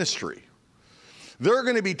called to ministry, there are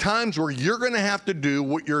going to be times where you're going to have to do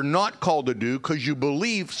what you're not called to do because you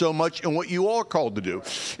believe so much in what you are called to do.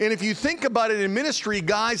 And if you think about it in ministry,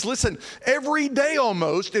 guys, listen, every day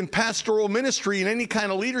almost in pastoral ministry and any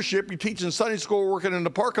kind of leadership, you teach in Sunday school, working in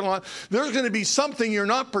the parking lot, there's going to be something you're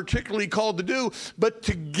not particularly called to do, but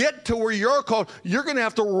to get to where you're called, you're going to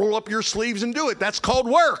have to roll up your sleeves and do it. That's called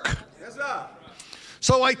work. Yes, sir.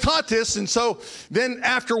 So I taught this, and so then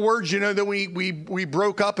afterwards, then we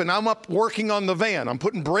broke up, and I'm up working on the van. I'm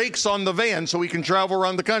putting brakes on the van so we can travel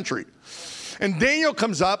around the country. And Daniel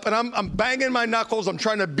comes up, and I'm banging my knuckles. I'm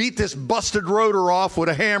trying to beat this busted rotor off with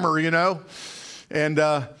a hammer, And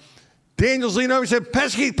Daniel's leaning over. He said,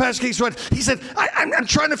 Pastor Keith, he said, I'm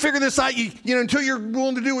trying to figure this out. Until you're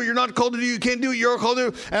willing to do what you're not called to do, you can't do what you're called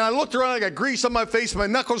to do. And I looked around, I got grease on my face, my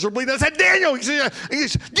knuckles were bleeding. I said, Daniel, he said,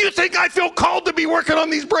 do you think I feel called to be working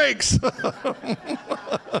on these brakes? The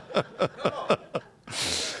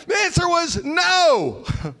answer was no.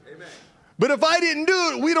 Amen. But if I didn't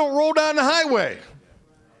do it, we don't roll down the highway.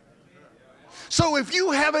 So if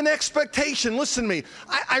you have an expectation, listen to me,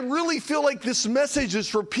 I really feel like this message is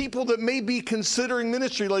for people that may be considering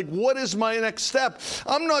ministry, like what is my next step?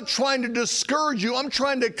 I'm not trying to discourage you. I'm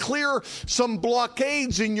trying to clear some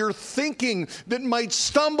blockades in your thinking that might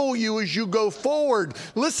stumble you as you go forward.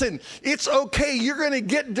 Listen, it's okay. You're going to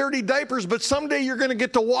get dirty diapers, but someday you're going to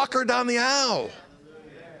get to walk her down the aisle.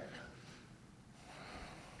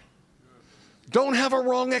 Don't have a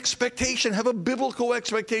wrong expectation. Have a biblical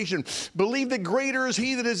expectation. Believe that greater is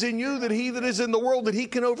he that is in you than he that is in the world, that he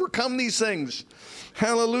can overcome these things.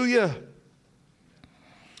 Hallelujah.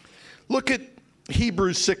 Look at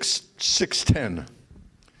Hebrews 6:10.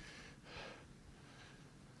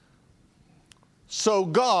 So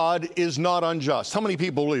God is not unjust. How many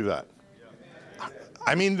people believe that?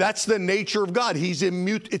 I mean, that's the nature of God. He's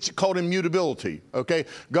it's called immutability, okay?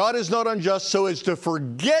 God is not unjust so as to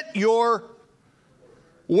forget your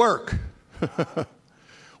work.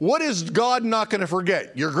 What is God not going to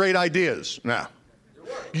forget? Your great ideas. No.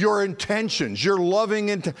 Your intentions, your loving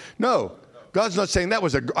intent. No, God's not saying that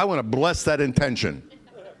was I want to bless that intention.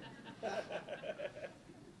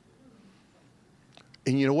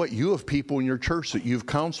 And you know what? You have people in your church that you've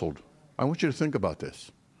counseled. I want you to think about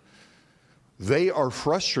this. They are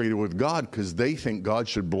frustrated with God because they think God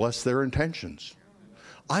should bless their intentions.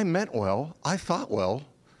 I meant well. I thought well.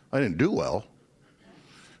 I didn't do well.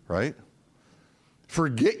 Right?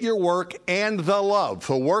 Forget your work and the love.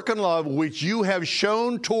 For work and love, which you have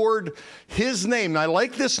shown toward his name. Now, I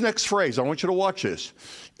like this next phrase. I want you to watch this.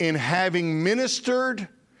 In having ministered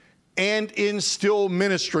and in still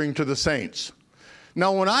ministering to the saints.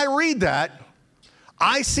 Now, when I read that,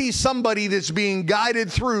 I see somebody that's being guided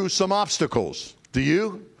through some obstacles. Do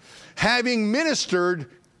you? Having ministered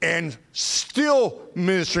and still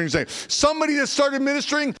ministering. Somebody that started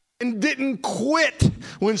ministering and didn't quit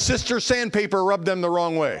when Sister Sandpaper rubbed them the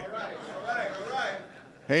wrong way. All right.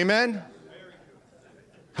 Amen?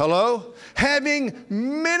 Hello? Having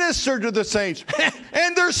ministered to the saints,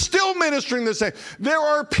 and they're still ministering to the saints. There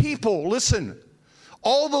are people, listen,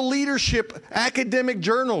 all the leadership academic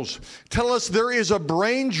journals tell us there is a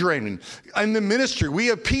brain draining in the ministry. We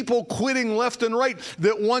have people quitting left and right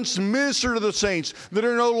that once ministered to the saints that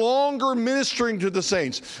are no longer ministering to the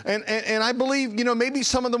saints. And I believe, maybe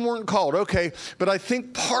some of them weren't called, okay, but I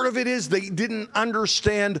think part of it is they didn't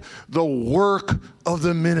understand the work of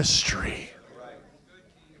the ministry.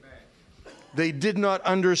 They did not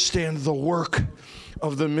understand the work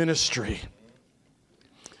of the ministry.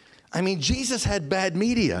 I mean, Jesus had bad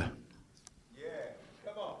media. Yeah,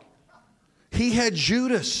 come on. He had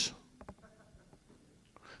Judas.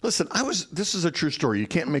 Listen, this is a true story. You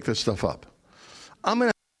can't make this stuff up. I'm in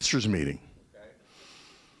a pastor's meeting. Okay.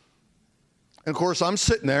 And of course, I'm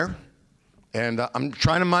sitting there, and I'm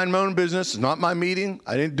trying to mind my own business. It's not my meeting.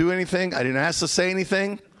 I didn't do anything. I didn't ask to say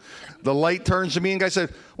anything. The light turns to me, and the guy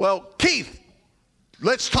said, well, Keith,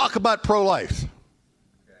 let's talk about pro-life.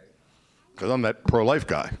 Because I'm that pro-life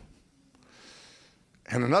guy.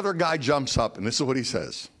 And another guy jumps up, and this is what he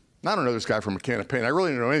says. I don't know this guy from a can of paint. I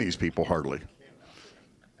really don't know any of these people hardly.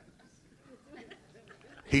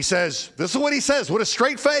 He says, this is what he says, with a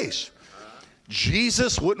straight face.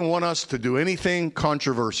 Jesus wouldn't want us to do anything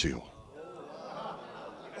controversial.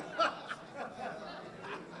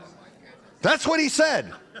 That's what he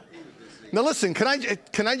said. Now listen, can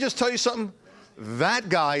I just tell you something? That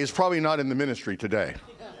guy is probably not in the ministry today.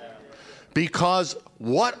 Because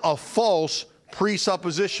what a false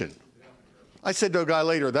presupposition. I said to a guy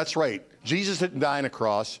later, that's right. Jesus didn't die on a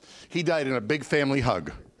cross. He died in a big family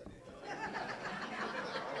hug.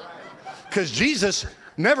 Because Jesus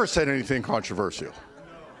never said anything controversial.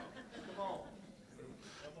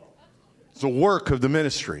 It's the work of the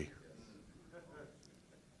ministry.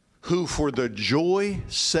 Who for the joy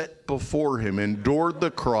set before him endured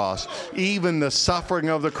the cross, even the suffering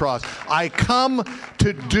of the cross. I come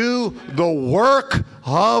to do the work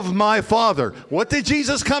of my Father. What did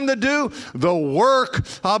Jesus come to do? The work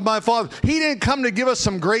of my Father. He didn't come to give us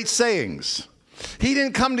some great sayings. He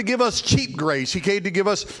didn't come to give us cheap grace. He came to give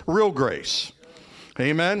us real grace.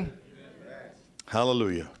 Amen?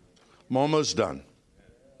 Hallelujah. I'm almost done.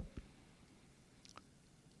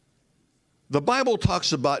 The Bible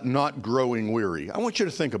talks about not growing weary. I want you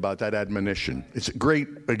to think about that admonition. It's a great,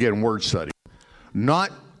 again, word study.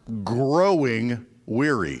 Not growing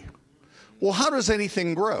weary. Well, how does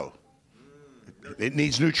anything grow? It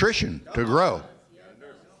needs nutrition to grow.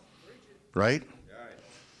 Right?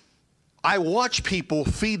 I watch people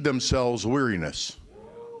feed themselves weariness.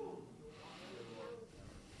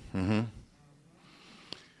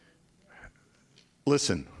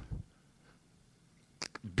 Listen.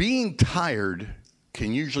 Being tired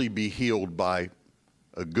can usually be healed by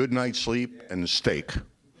a good night's sleep and a steak.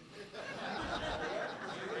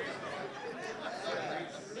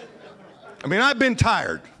 I mean, I've been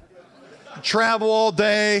tired. Travel all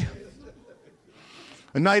day,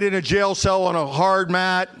 a night in a jail cell on a hard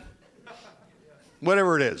mat,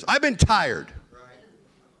 whatever it is. I've been tired.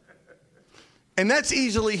 And that's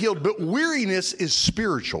easily healed, but weariness is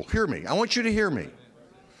spiritual. Hear me. I want you to hear me.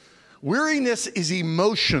 Weariness is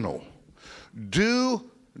emotional. Do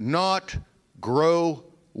not grow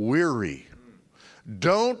weary.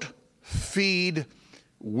 Don't feed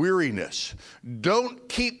weariness. Don't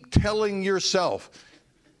keep telling yourself,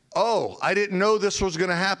 oh, I didn't know this was going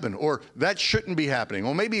to happen, or that shouldn't be happening.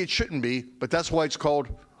 Well, maybe it shouldn't be, but that's why it's called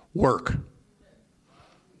work.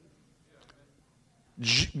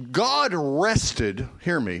 God rested,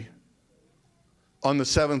 hear me, on the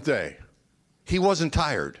seventh day. He wasn't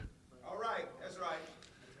tired. All right, that's right.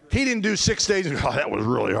 He didn't do 6 days and go, oh, that was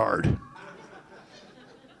really hard.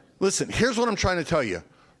 Listen, here's what I'm trying to tell you.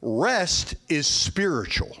 Rest is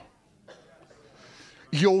spiritual.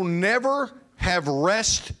 You'll never have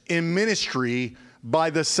rest in ministry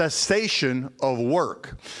by the cessation of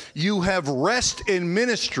work. You have rest in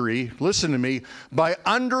ministry, listen to me, by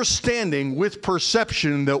understanding with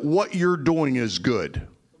perception that what you're doing is good.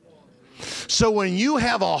 So when you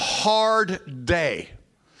have a hard day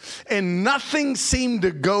and nothing seemed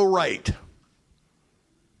to go right,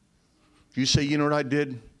 you say, you know what I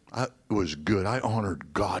did? It was good. I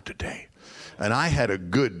honored God today, and I had a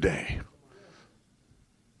good day.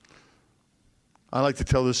 I like to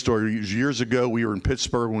tell this story. Years ago, we were in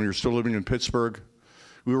Pittsburgh when we were still living in Pittsburgh.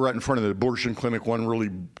 We were right in front of the abortion clinic one of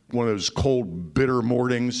those cold, bitter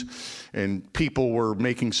mornings, and people were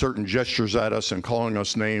making certain gestures at us and calling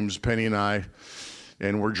us names, Penny and I,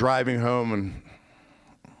 and we're driving home, and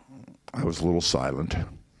I was a little silent.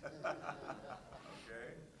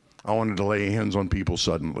 I wanted to lay hands on people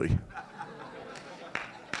suddenly.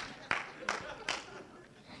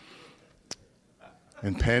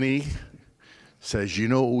 And Penny says, you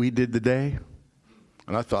know what we did today?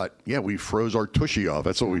 And I thought, yeah, we froze our Tucci off.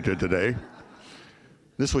 That's what we did today.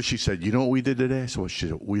 This is what she said. You know what we did today? So she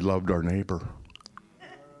said, we loved our neighbor.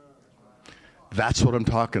 That's what I'm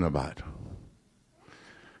talking about.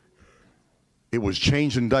 It was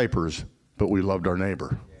changing diapers, but we loved our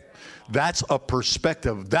neighbor. That's a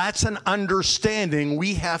perspective. That's an understanding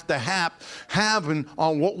we have to have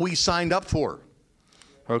on what we signed up for.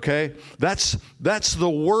 Okay? That's the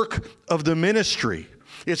work of the ministry.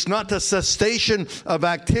 It's not the cessation of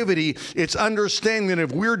activity. It's understanding that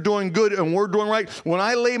if we're doing good and we're doing right, when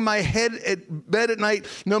I lay my head at bed at night,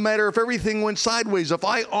 no matter if everything went sideways, if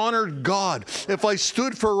I honored God, if I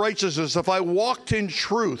stood for righteousness, if I walked in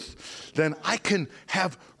truth, then I can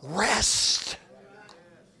have rest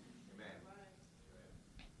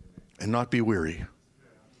and not be weary.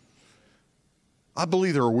 I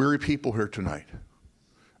believe there are weary people here tonight,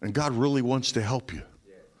 and God really wants to help you.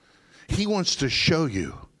 He wants to show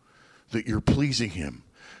you that you're pleasing Him,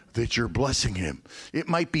 that you're blessing Him. It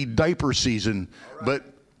might be diaper season, but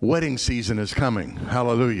wedding season is coming.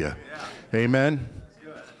 Hallelujah. Amen.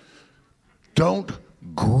 Don't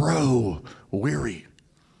grow weary.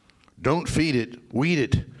 Don't feed it, weed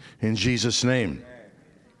it in Jesus' name.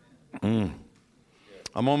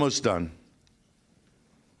 I'm almost done.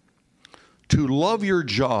 To love your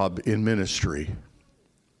job in ministry,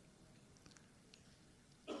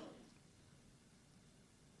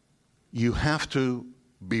 you have to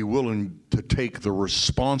be willing to take the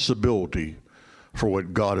responsibility for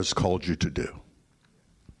what God has called you to do.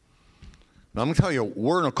 Now, I'm going to tell you,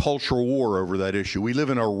 we're in a cultural war over that issue. We live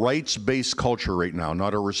in a rights-based culture right now,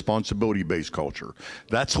 not a responsibility-based culture.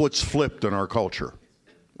 That's what's flipped in our culture,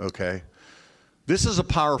 okay? This is a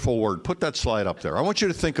powerful word. Put that slide up there. I want you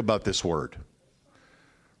to think about this word.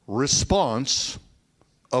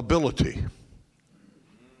 Responsibility.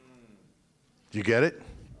 Do you get it?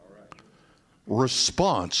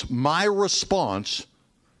 Response. My response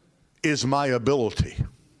is my ability.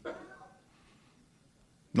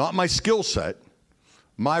 Not my skill set.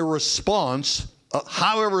 My response,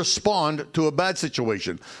 how I respond to a bad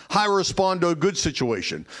situation. How I respond to a good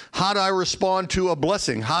situation. How do I respond to a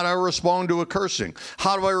blessing? How do I respond to a cursing?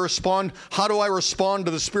 How do I respond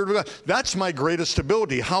to the Spirit of God? That's my greatest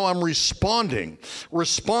ability, how I'm responding.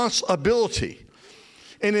 Responsibility.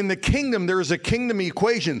 And in the kingdom, there is a kingdom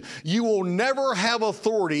equation. You will never have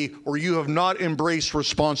authority or you have not embraced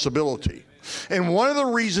responsibility. And one of the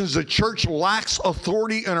reasons the church lacks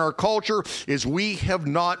authority in our culture is we have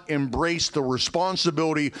not embraced the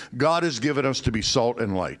responsibility God has given us to be salt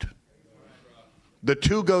and light. The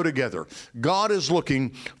two go together. God is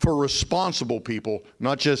looking for responsible people,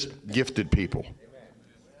 not just gifted people.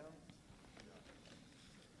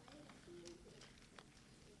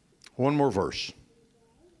 One more verse.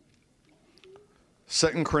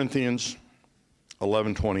 2 Corinthians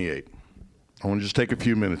 11:28. I want to just take a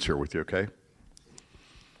few minutes here with you, okay?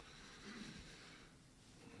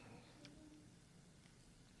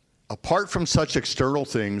 Apart from such external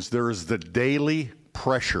things, there is the daily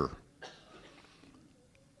pressure,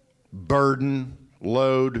 burden,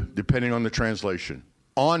 load, depending on the translation,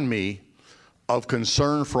 on me of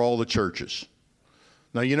concern for all the churches.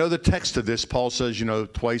 Now, you know the text of this. Paul says, you know,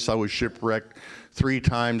 twice I was shipwrecked, 3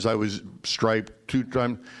 times I was striped, 2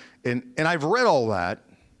 times. And I've read all that.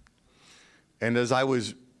 And as I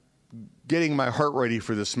was getting my heart ready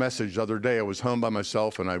for this message the other day, I was home by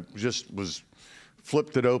myself and I just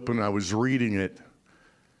flipped it open. I was reading it.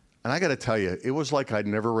 And I got to tell you, it was like I'd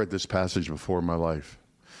never read this passage before in my life.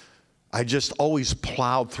 I just always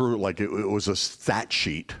plowed through it like it was a stat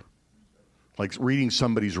sheet, like reading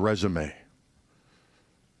somebody's resume.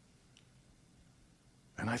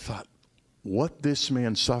 And I thought, what this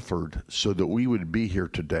man suffered so that we would be here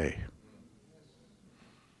today.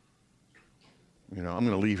 You know, I'm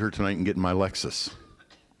going to leave here tonight and get in my Lexus.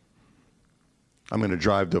 I'm going to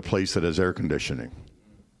drive to a place that has air conditioning.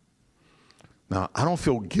 Now, I don't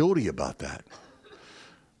feel guilty about that.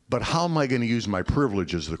 But how am I going to use my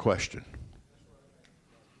privilege is the question.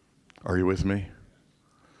 Are you with me?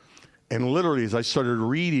 And literally, as I started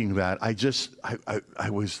reading that, I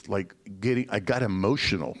was like I got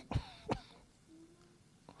emotional.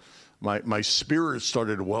 My spirit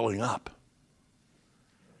started welling up.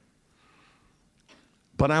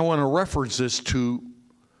 But I want to reference this to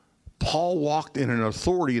Paul walked in an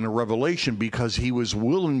authority and a revelation because he was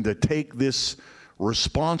willing to take this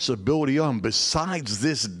responsibility on. Besides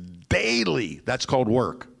this daily, that's called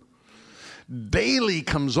work. Daily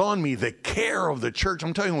comes on me the care of the church.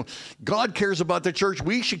 I'm telling you, God cares about the church.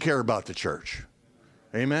 We should care about the church.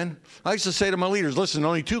 Amen. I used to say to my leaders, listen,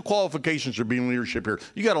 only 2 qualifications for being leadership here.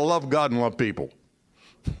 You got to love God and love people.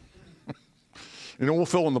 And then we'll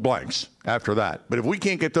fill in the blanks after that. But if we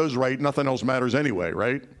can't get those right, nothing else matters anyway,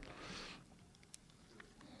 right?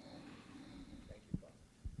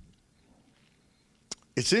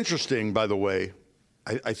 It's interesting, by the way,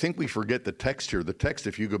 I think we forget the text here. The text,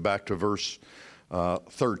 if you go back to verse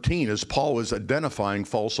 13, is Paul is identifying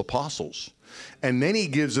false apostles. And then he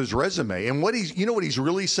gives his resume. And you know what he's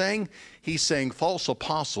really saying? He's saying false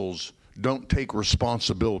apostles don't take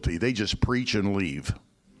responsibility. They just preach and leave.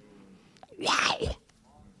 Wow.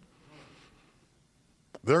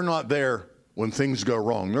 They're not there when things go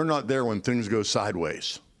wrong. They're not there when things go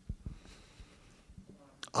sideways.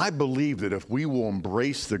 I believe that if we will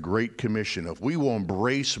embrace the Great Commission, if we will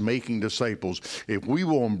embrace making disciples, if we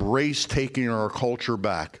will embrace taking our culture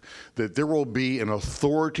back, that there will be an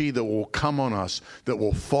authority that will come on us that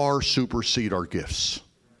will far supersede our gifts.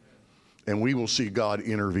 And we will see God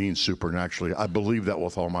intervene supernaturally. I believe that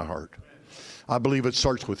with all my heart. I believe it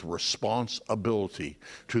starts with responsibility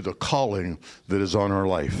to the calling that is on our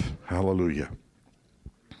life. Hallelujah.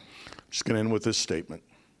 I'm just going to end with this statement.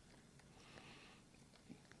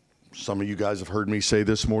 Some of you guys have heard me say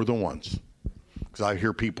this more than once, because I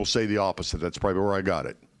hear people say the opposite. That's probably where I got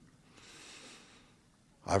it.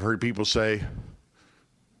 I've heard people say,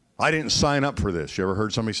 I didn't sign up for this. You ever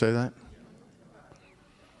heard somebody say that?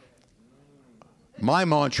 My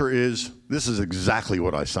mantra is, this is exactly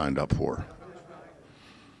what I signed up for.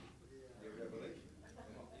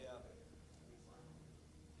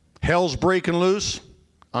 Hell's breaking loose.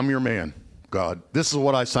 I'm your man. God, this is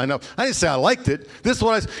what I signed up. I didn't say I liked it. This is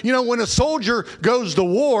what when a soldier goes to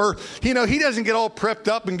war, he doesn't get all prepped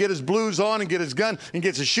up and get his blues on and get his gun and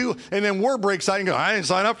gets his shoe, and then war breaks out and go, I didn't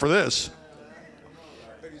sign up for this.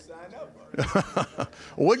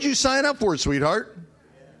 What'd you sign up for, sweetheart?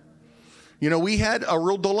 We had a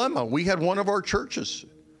real dilemma. We had one of our churches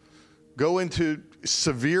go into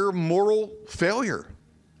severe moral failure,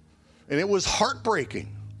 and it was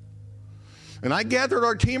heartbreaking. And I gathered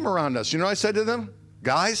our team around us. I said to them,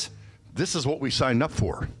 guys, this is what we signed up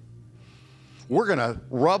for. We're going to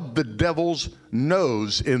rub the devil's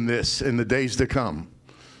nose in this in the days to come.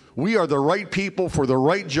 We are the right people for the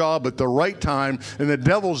right job at the right time, and the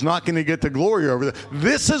devil's not going to get the glory over it.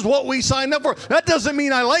 This is what we signed up for. That doesn't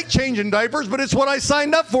mean I like changing diapers, but it's what I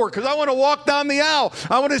signed up for, because I want to walk down the aisle.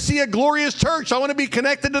 I want to see a glorious church. I want to be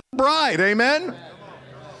connected to the bride. Amen?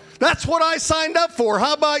 That's what I signed up for.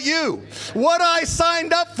 How about you? What I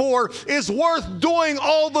signed up for is worth doing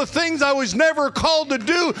all the things I was never called to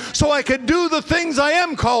do so I could do the things I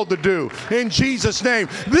am called to do in Jesus' name.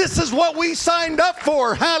 This is what we signed up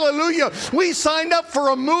for. Hallelujah. We signed up for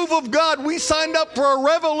a move of God. We signed up for a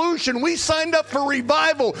revolution. We signed up for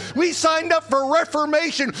revival. We signed up for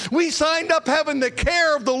reformation. We signed up having the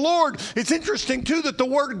care of the Lord. It's interesting, too, that the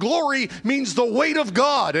word glory means the weight of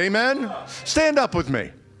God. Amen? Stand up with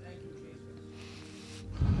me.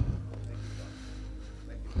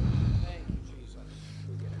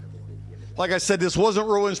 Like I said, this wasn't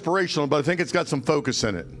real inspirational, but I think it's got some focus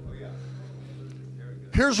in it.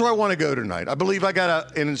 Here's where I want to go tonight. I believe I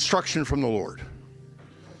got an instruction from the Lord.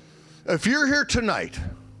 If you're here tonight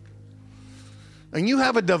and you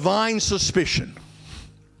have a divine suspicion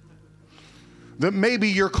that maybe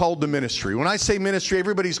you're called to ministry. When I say ministry,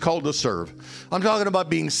 everybody's called to serve. I'm talking about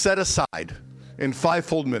being set aside in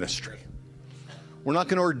fivefold ministry. We're not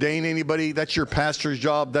going to ordain anybody. That's your pastor's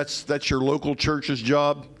job. That's your local church's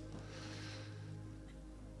job.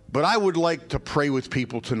 But I would like to pray with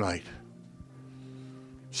people tonight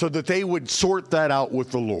so that they would sort that out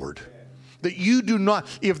with the Lord. That you do not,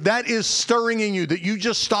 if that is stirring in you, that you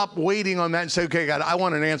just stop waiting on that and say, okay, God, I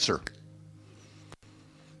want an answer.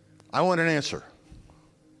 I want an answer.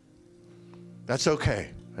 That's okay.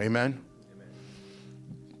 Amen.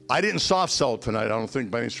 I didn't soft sell it tonight, I don't think,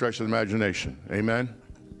 by any stretch of the imagination. Amen.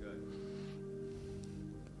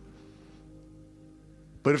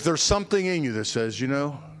 But if there's something in you that says, you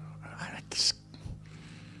know,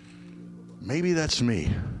 maybe that's me.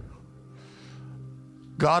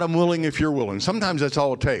 God, I'm willing if you're willing. Sometimes that's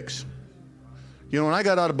all it takes. You know, when I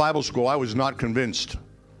got out of Bible school, I was not convinced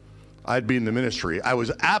I'd be in the ministry. I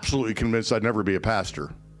was absolutely convinced I'd never be a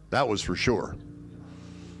pastor. That was for sure.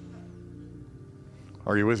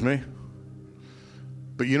 Are you with me?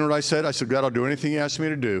 But you know what I said? I said, God, I'll do anything you ask me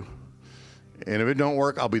to do. And if it don't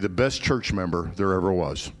work, I'll be the best church member there ever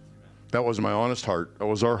was. That was my honest heart. That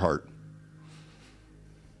was our heart.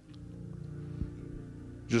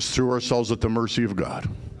 Just threw ourselves at the mercy of God.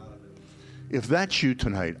 If that's you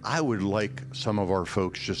tonight, I would like some of our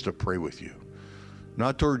folks just to pray with you.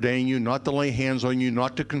 Not to ordain you, not to lay hands on you,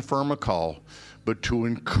 not to confirm a call, but to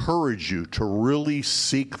encourage you to really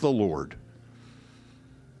seek the Lord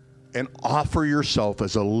and offer yourself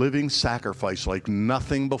as a living sacrifice like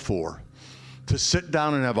nothing before. To sit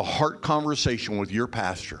down and have a heart conversation with your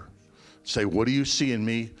pastor. Say, what do you see in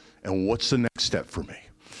me and what's the next step for me?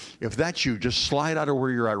 If that's you, just slide out of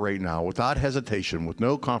where you're at right now without hesitation, with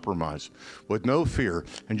no compromise, with no fear,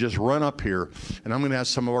 and just run up here. And I'm going to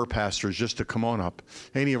ask some of our pastors just to come on up.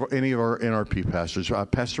 Any of our NRP pastors.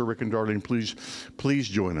 Pastor Rick and Darlene, please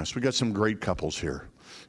join us. We got some great couples here.